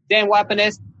tomorrow. Then what happens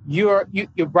is you're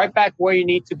right back where you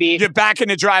need to be. You're back in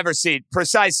the driver's seat.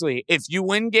 Precisely. If you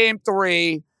win game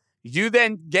 3, you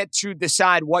then get to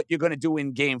decide what you're going to do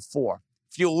in game 4.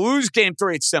 If you lose game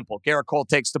 3, it's simple. Garrett Cole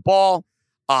takes the ball.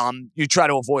 You try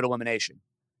to avoid elimination.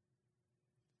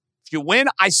 If you win,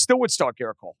 I still would start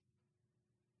Garrett Cole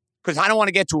because I don't want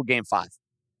to get to a game 5.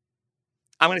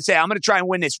 I'm going to try and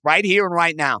win this right here and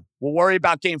right now. We'll worry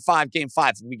about game 5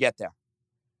 when we get there.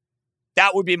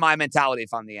 That would be my mentality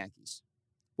if I'm the Yankees.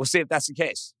 We'll see if that's the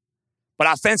case. But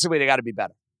offensively, they got to be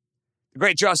better. The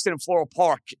great Justin in Floral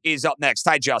Park is up next.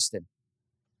 Hi, Justin.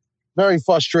 Very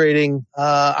frustrating.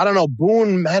 I don't know.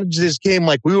 Boone managed this game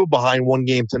like we were behind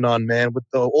 1-0, man, with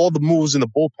all the moves in the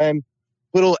bullpen.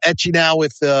 Little etchy now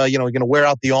with, going to wear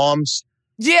out the arms.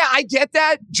 Yeah, I get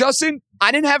that. Justin,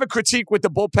 I didn't have a critique with the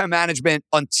bullpen management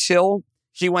until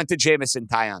he went to Jameson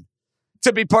Taillon,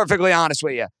 to be perfectly honest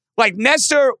with you.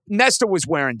 Nestor was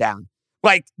wearing down.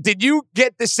 Did you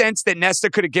get the sense that Nestor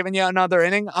could have given you another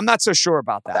inning? I'm not so sure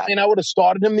about that. I would have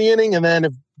started him the inning and then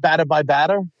if batter by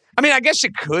batter. I guess you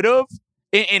could have.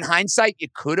 In hindsight, you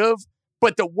could have.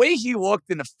 But the way he looked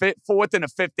in the 4th and the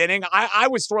 5th inning, I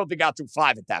was thrilled he got through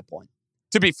 5 at that point,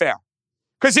 to be fair.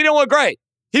 Because he didn't look great.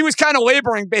 He was kind of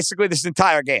laboring basically this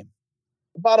entire game.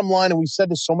 The bottom line, and we've said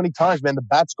this so many times, man, the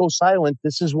bats go silent.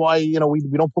 This is why, we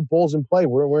don't put balls in play.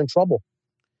 We're in trouble.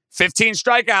 15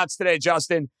 strikeouts today,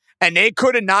 Justin. And they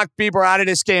could have knocked Bieber out of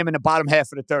this game in the bottom half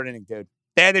of the 3rd inning, dude.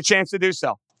 They had the chance to do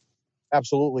so.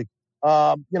 Absolutely.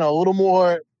 A little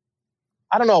more,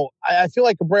 I don't know. I feel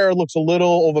like Cabrera looks a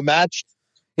little overmatched.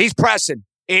 He's pressing.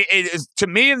 It is, to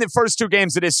me, in the first 2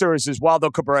 games of this series as well,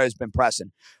 though Cabrera has been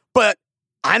pressing. But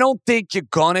I don't think you're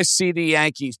going to see the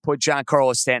Yankees put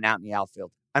Giancarlo Stanton out in the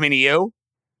outfield. I mean, you?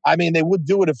 I mean, they would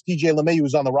do it if TJ LeMahieu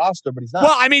was on the roster, but he's not.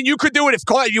 Well, I mean, you could do it if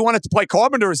you wanted to play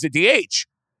Carpenter as the DH.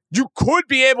 You could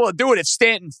be able to do it if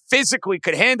Stanton physically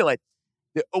could handle it.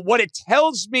 What it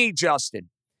tells me, Justin,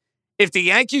 if the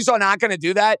Yankees are not going to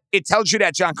do that, it tells you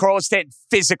that Giancarlo Stanton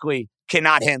physically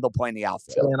cannot handle playing the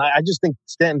outfield. And I just think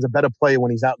Stanton's a better player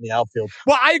when he's out in the outfield.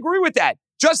 Well, I agree with that.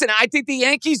 Justin, I think the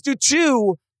Yankees do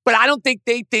too, but I don't think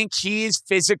they think he is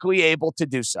physically able to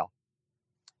do so.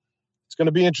 It's going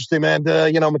to be interesting, man.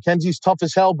 McKenzie's tough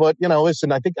as hell, but,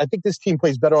 listen, I think this team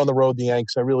plays better on the road, the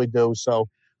Yanks. I really do. So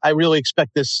I really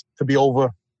expect this to be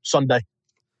over Sunday.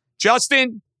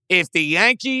 Justin, if the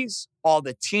Yankees are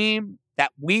the team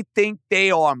that we think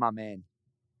they are, my man,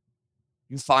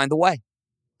 you find a way,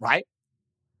 right?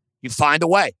 You find a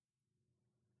way.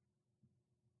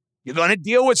 You're going to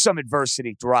deal with some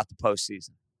adversity throughout the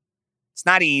postseason. It's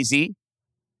not easy.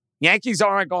 Yankees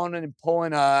aren't going and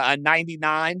pulling a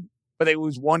 99, but they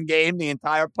lose one game the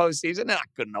entire postseason. They're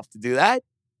not good enough to do that.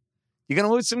 You're going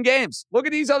to lose some games. Look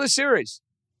at these other series.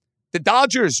 The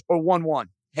Dodgers are 1-1,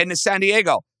 heading to San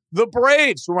Diego. The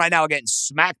Braves, who right now are getting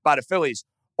smacked by the Phillies,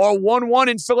 are 1-1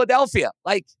 in Philadelphia.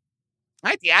 Like,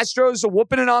 right, the Astros are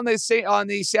whooping it on the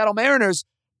Seattle Mariners.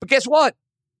 But guess what?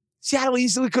 Seattle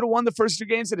easily could have won the first two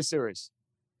games of the series.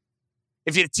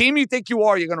 If you're the team you think you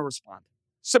are, you're going to respond.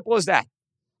 Simple as that.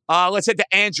 Let's head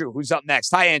to Andrew, who's up next.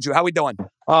 Hi, Andrew. How we doing?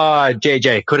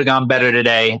 JJ, could have gone better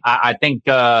today. I think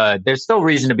there's still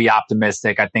reason to be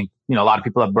optimistic. I think, a lot of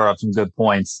people have brought up some good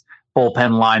points.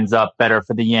 Bullpen lines up better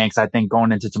for the Yanks, I think,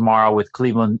 going into tomorrow with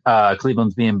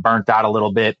Cleveland's being burnt out a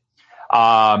little bit.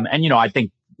 I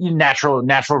think natural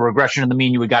regression of the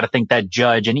mean, you would got to think that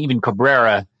Judge and even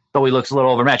Cabrera, though he looks a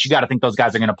little overmatched, you got to think those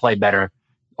guys are going to play better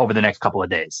over the next couple of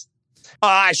days.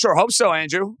 I sure hope so,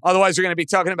 Andrew. Otherwise, we're going to be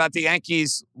talking about the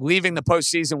Yankees leaving the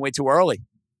postseason way too early.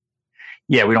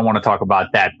 Yeah, we don't want to talk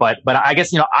about that. But I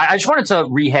guess, I just wanted to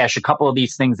rehash a couple of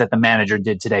these things that the manager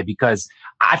did today, because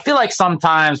I feel like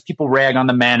sometimes people rag on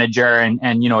the manager and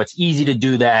it's easy to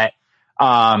do that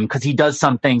because he does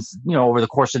some things, over the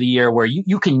course of the year where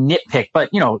you can nitpick.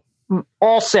 But,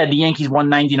 all said, the Yankees won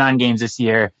 99 games this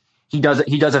year. He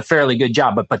does a fairly good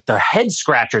job, but the head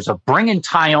scratchers of bringing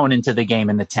Taillon into the game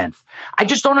in the 10th, I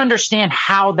just don't understand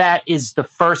how that is the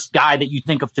first guy that you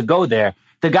think of to go there.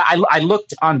 The guy I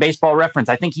looked on Baseball Reference,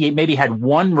 I think he maybe had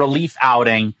one relief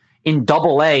outing in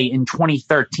Double-A in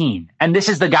 2013, and this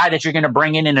is the guy that you're going to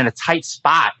bring in a tight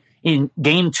spot in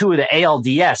Game 2 of the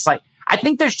ALDS. Like, I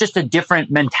think there's just a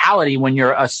different mentality when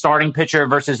you're a starting pitcher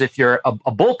versus if you're a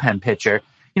bullpen pitcher.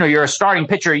 You're a starting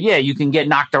pitcher. Yeah, you can get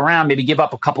knocked around, maybe give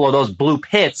up a couple of those bloop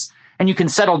hits, and you can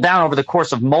settle down over the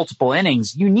course of multiple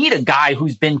innings. You need a guy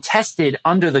who's been tested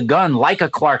under the gun like a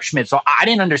Clark Schmidt. So I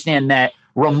didn't understand that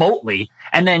remotely.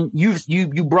 And then you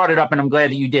brought it up, and I'm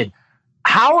glad that you did.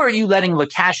 How are you letting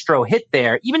LeCastro hit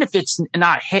there, even if it's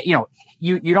not hit? You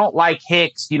don't like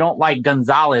Hicks, you don't like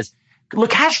Gonzalez.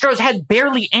 LeCastro's had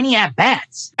barely any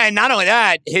at-bats. And not only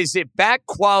that, his at-bat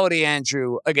quality,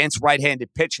 Andrew, against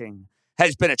right-handed pitching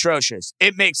has been atrocious.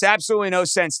 It makes absolutely no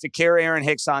sense to carry Aaron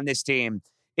Hicks on this team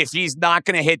if he's not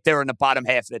going to hit there in the bottom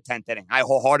half of the 10th inning. I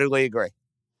wholeheartedly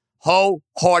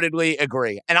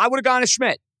agree. And I would have gone to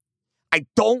Schmidt. I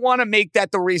don't want to make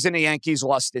that the reason the Yankees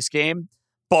lost this game,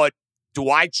 but do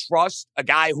I trust a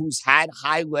guy who's had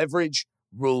high leverage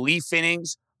relief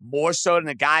innings more so than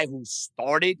a guy who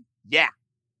started? Yeah.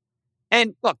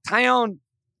 And look, Taillon,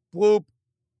 bloop,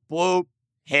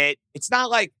 hit. It's not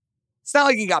like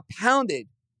he got pounded,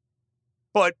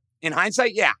 but in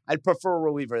hindsight, yeah, I'd prefer a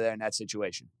reliever there in that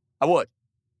situation. I would.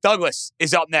 Douglas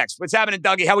is up next. What's happening,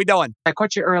 Dougie? How we doing? I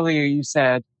caught you earlier. You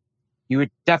said you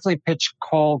would definitely pitch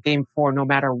Cole Game 4 no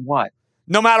matter what.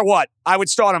 No matter what, I would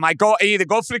start him. I either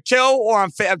go for the kill or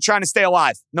I'm trying to stay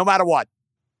alive. No matter what.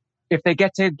 If they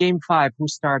get to Game 5,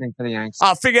 who's starting for the Yanks?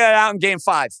 I'll figure that out in Game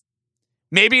 5.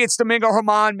 Maybe it's Domingo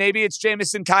Germán. Maybe it's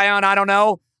Jameson Taillon. I don't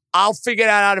know. I'll figure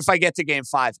that out if I get to Game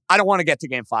 5. I don't want to get to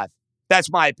Game 5. That's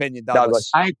my opinion,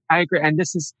 Douglas. I agree, and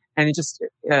this is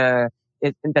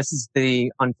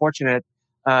the unfortunate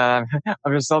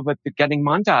result with getting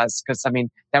Montas, because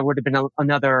that would have been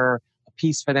another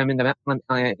piece for them in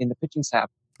the pitching staff.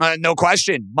 No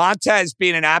question. Montez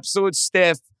being an absolute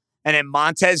stiff, and then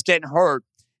Montez getting hurt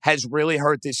has really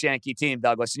hurt this Yankee team,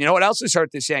 Douglas. And you know what else has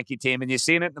hurt this Yankee team? And you've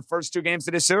seen it in the first two games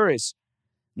of this series.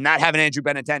 Not having Andrew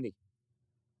Benintendi.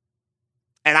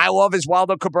 And I love his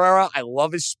Waldo Cabrera. I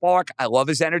love his spark. I love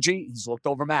his energy. He's looked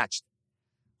overmatched.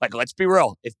 Like, let's be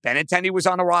real. If Benintendi was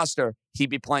on the roster,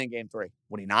 he'd be playing Game 3.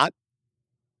 Would he not?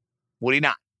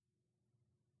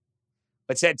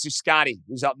 Let's head to Scotty,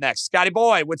 who's up next. Scotty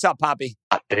boy, what's up, Poppy?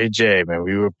 AJ, man,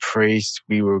 we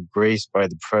were graced by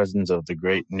the presence of the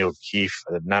great Neil Keefe.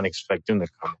 I did not expect him to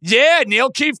come. Yeah, Neil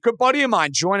Keefe, good buddy of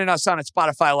mine, joining us on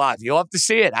Spotify Live. You'll have to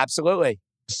see it, absolutely.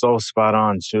 So spot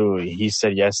on, too. He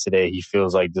said yesterday he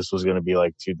feels like this was going to be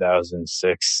like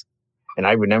 2006. And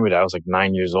I remember that. I was like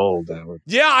 9 years old.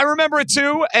 Yeah, I remember it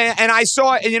too. And I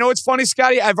saw it. And you know what's funny,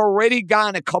 Scotty? I've already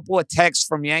gotten a couple of texts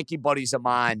from Yankee buddies of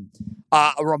mine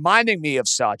reminding me of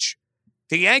such.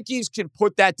 The Yankees can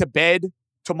put that to bed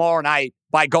tomorrow night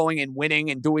by going and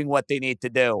winning and doing what they need to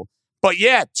do. But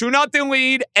yeah, 2-0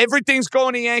 lead. Everything's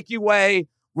going the Yankee way.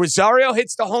 Rosario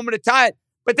hits the home of the tie.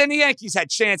 But then the Yankees had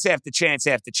chance after chance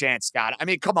after chance, Scott. I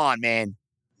mean, come on, man.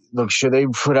 Look, should they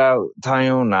put out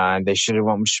Taillon? Nah, they should have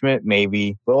went with Schmidt,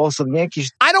 maybe. But also the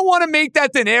Yankees. I don't want to make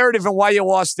that the narrative and why you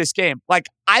lost this game. Like,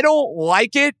 I don't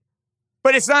like it,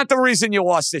 but it's not the reason you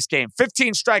lost this game.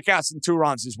 15 strikeouts and 2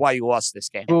 runs is why you lost this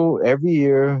game. Every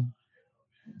year,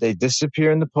 they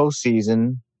disappear in the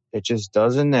postseason. It just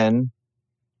doesn't end.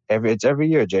 It's every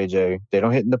year, JJ. They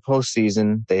don't hit in the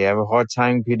postseason. They have a hard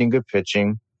time beating good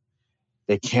pitching.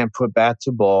 They can't put bat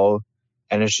to ball.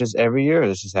 And it's just every year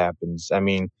this just happens. I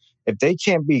mean, if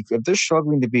they're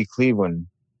struggling to beat Cleveland,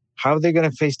 how are they going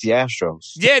to face the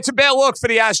Astros? Yeah, it's a bad look for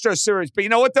the Astros series. But you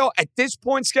know what, though? At this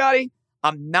point, Scotty,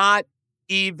 I'm not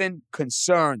even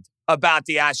concerned about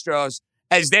the Astros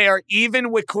as they are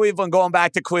even with Cleveland going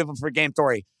back to Cleveland for Game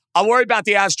 3. I'll worry about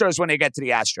the Astros when they get to the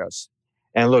Astros.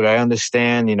 And look, I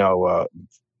understand, the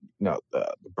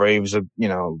Braves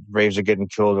are getting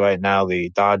killed right now. The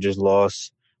Dodgers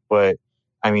lost, but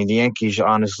I mean, the Yankees,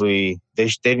 honestly, they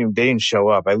didn't show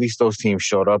up. At least those teams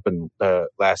showed up in the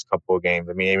last couple of games.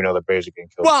 I mean, even though the Braves are getting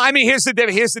killed. Well, I mean, here's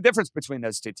the difference between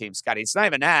those two teams, Scotty. It's not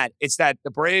even that. It's that the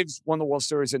Braves won the World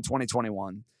Series in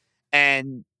 2021,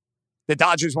 and the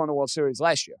Dodgers won the World Series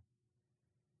last year.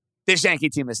 This Yankee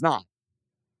team is not.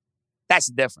 That's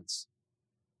the difference.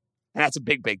 And that's a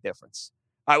big, big difference.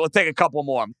 All right, we'll take a couple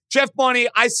more. Jeff Money,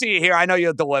 I see you here. I know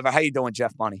you'll deliver. How you doing,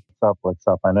 Jeff Money? What's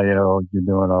up? I know you're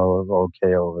doing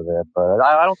okay over there, but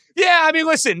I don't. Yeah, I mean,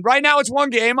 listen, right now it's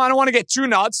one game. I don't want to get too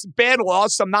nuts. Bad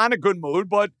loss. I'm not in a good mood,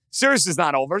 but series is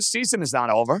not over. Season is not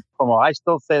over. Come on, I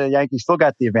still say the Yankees still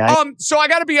got the advantage. So I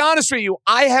got to be honest with you.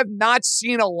 I have not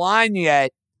seen a line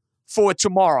yet for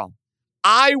tomorrow.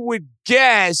 I would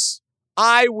guess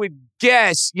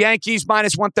Yankees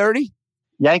minus 130.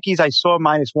 Yankees, I saw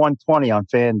minus 120 on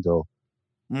FanDuel.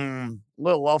 A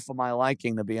little low for my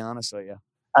liking, to be honest with you.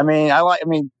 I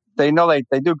mean, they know they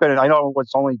do good. I know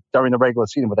it's only during the regular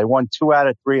season, but they won 2 out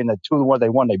of 3, and the 2 they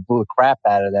won, they blew the crap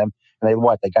out of them. And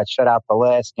they got shut out the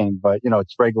last game, but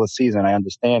it's regular season. I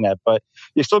understand that, but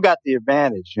you still got the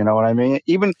advantage. You know what I mean?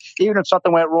 Even if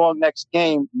something went wrong next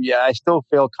game, yeah, I still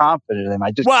feel confident in them.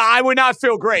 I would not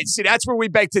feel great. See, that's where we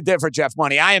beg to differ, Jeff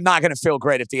Money. I am not going to feel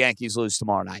great if the Yankees lose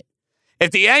tomorrow night. If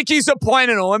the Yankees are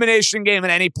playing an elimination game at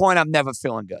any point, I'm never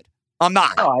feeling good. I'm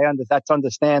not. No, that's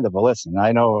understandable. Listen,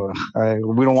 I know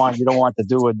you don't want to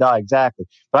do or die exactly,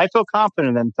 but I feel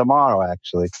confident in tomorrow.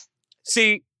 Actually,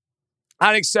 see,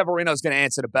 I think Severino's going to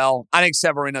answer the bell. I think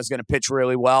Severino's going to pitch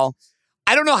really well.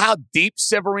 I don't know how deep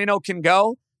Severino can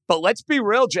go, but let's be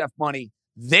real, Jeff Money.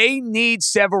 They need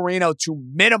Severino to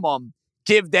minimum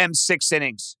give them 6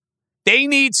 innings. They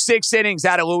need 6 innings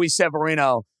out of Luis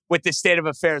Severino with the state of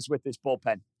affairs with this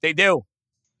bullpen. They do.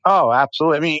 Oh,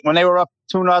 absolutely. I mean, when they were up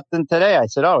 2-0 today, I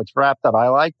said, it's wrapped up. I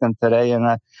like them today. And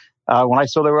when I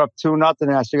saw they were up 2-0,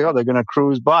 I said, they're going to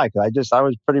cruise by. I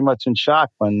was pretty much in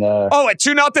shock when. At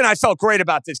 2-0, I felt great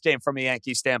about this game from a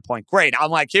Yankee standpoint. Great.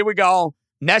 I'm like, here we go.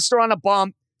 Nestor on the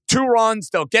bump, 2 runs.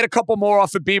 They'll get a couple more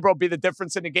off of Bieber. Will be the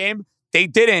difference in the game. They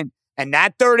didn't. And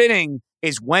that 3rd inning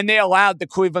is when they allowed the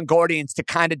Cleveland Guardians to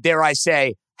kind of, dare I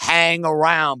say, hang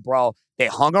around, bro. They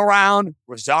hung around.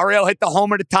 Rosario hit the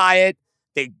homer to tie it.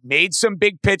 They made some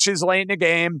big pitches late in the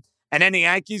game. And then the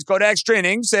Yankees go to extra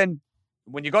innings. And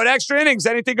when you go to extra innings,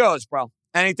 anything goes, bro.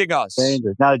 Anything goes.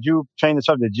 Dangerous. Now, did you change this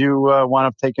up? Did you wind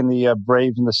up taking the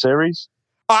Braves in the series?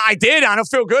 I did. I don't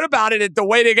feel good about it. The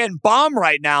way they're getting bombed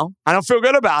right now, I don't feel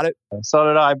good about it. So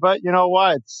did I. But you know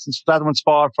what? That one's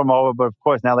far from over. But of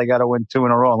course, now they got to win 2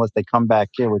 in a row unless they come back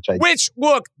here, which,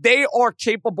 look, they are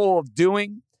capable of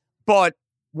doing. But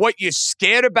what you're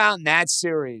scared about in that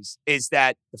series is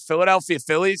that the Philadelphia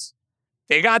Phillies,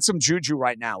 they got some juju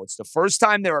right now. It's the first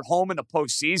time they're at home in the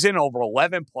postseason over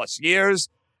 11 plus years.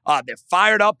 They're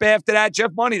fired up after that.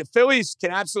 Jeff Money, the Phillies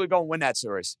can absolutely go and win that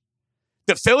series.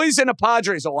 The Phillies and the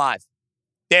Padres are live.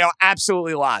 They are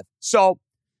absolutely live. So,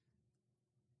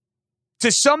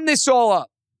 to sum this all up,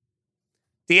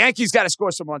 the Yankees got to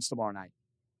score some runs tomorrow night.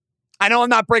 I know I'm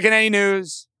not breaking any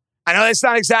news. I know that's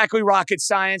not exactly rocket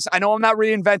science. I know I'm not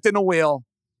reinventing the wheel.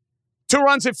 2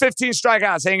 runs and 15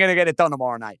 strikeouts ain't going to get it done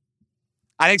tomorrow night.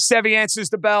 I think Sevy answers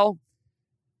the bell.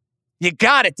 You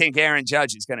got to think Aaron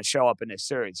Judge is going to show up in this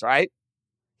series, right?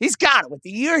 He's got it. With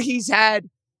the year he's had,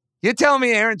 you're telling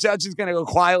me Aaron Judge is going to go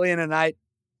quietly in tonight?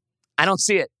 I don't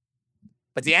see it.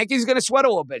 But the Yankees are going to sweat a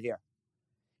little bit here.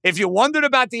 If you wondered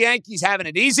about the Yankees having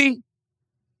it easy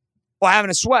or having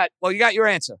a sweat, well, you got your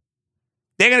answer.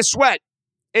 They're going to sweat.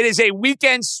 It is a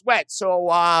weekend sweat. So,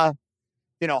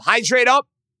 hydrate up,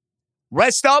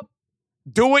 rest up,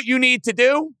 do what you need to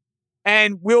do,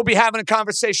 and we'll be having a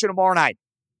conversation tomorrow night,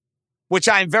 which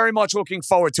I'm very much looking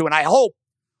forward to. And I hope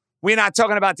we're not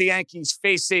talking about the Yankees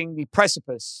facing the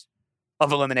precipice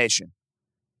of elimination.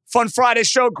 Fun Friday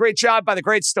show. Great job by the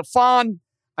great Stefan.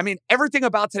 I mean, everything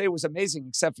about today was amazing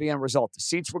except for the end result. The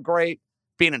seats were great.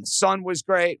 Being in the sun was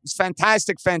great. It was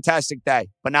fantastic, fantastic day,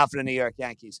 but not for the New York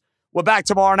Yankees. We're back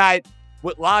tomorrow night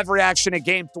with live reaction to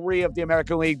Game 3 of the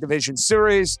American League Division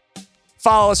Series.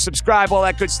 Follow, subscribe, all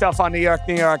that good stuff on New York,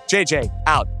 New York. JJ,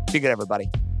 out. Be good, everybody.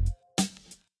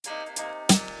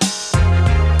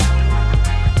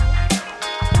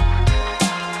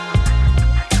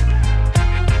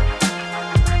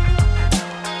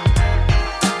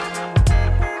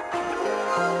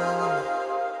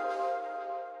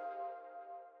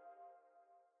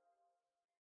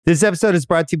 This episode is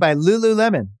brought to you by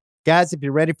Lululemon. Guys, if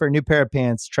you're ready for a new pair of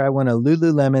pants, try one of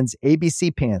Lululemon's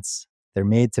ABC pants. They're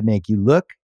made to make you look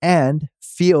and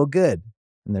feel good.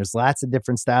 And there's lots of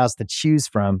different styles to choose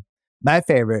from. My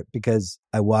favorite, because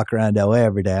I walk around LA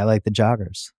every day, I like the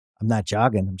joggers. I'm not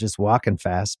jogging, I'm just walking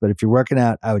fast. But if you're working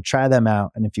out, I would try them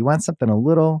out. And if you want something a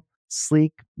little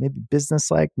sleek, maybe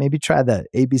business-like, maybe try the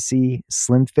ABC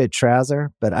Slim Fit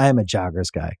trouser. But I am a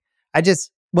joggers guy.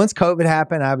 Once COVID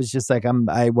happened, I was just like,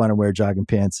 I want to wear jogging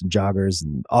pants and joggers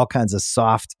and all kinds of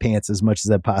soft pants as much as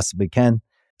I possibly can,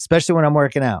 especially when I'm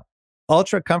working out.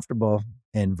 Ultra comfortable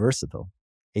and versatile.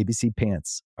 ABC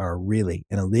pants are really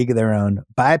in a league of their own.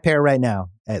 Buy a pair right now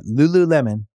at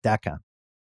Lululemon.com.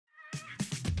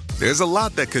 There's a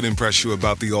lot that could impress you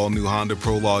about the all-new Honda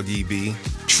Prologue EV.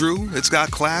 True, it's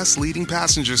got class-leading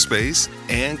passenger space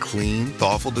and clean,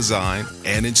 thoughtful design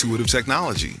and intuitive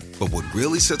technology. But what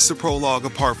really sets the Prologue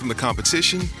apart from the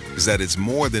competition is that it's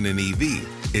more than an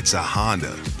EV. It's a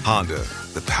Honda. Honda,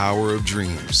 the power of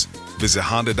dreams. Visit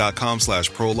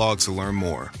honda.com/prologue to learn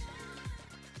more.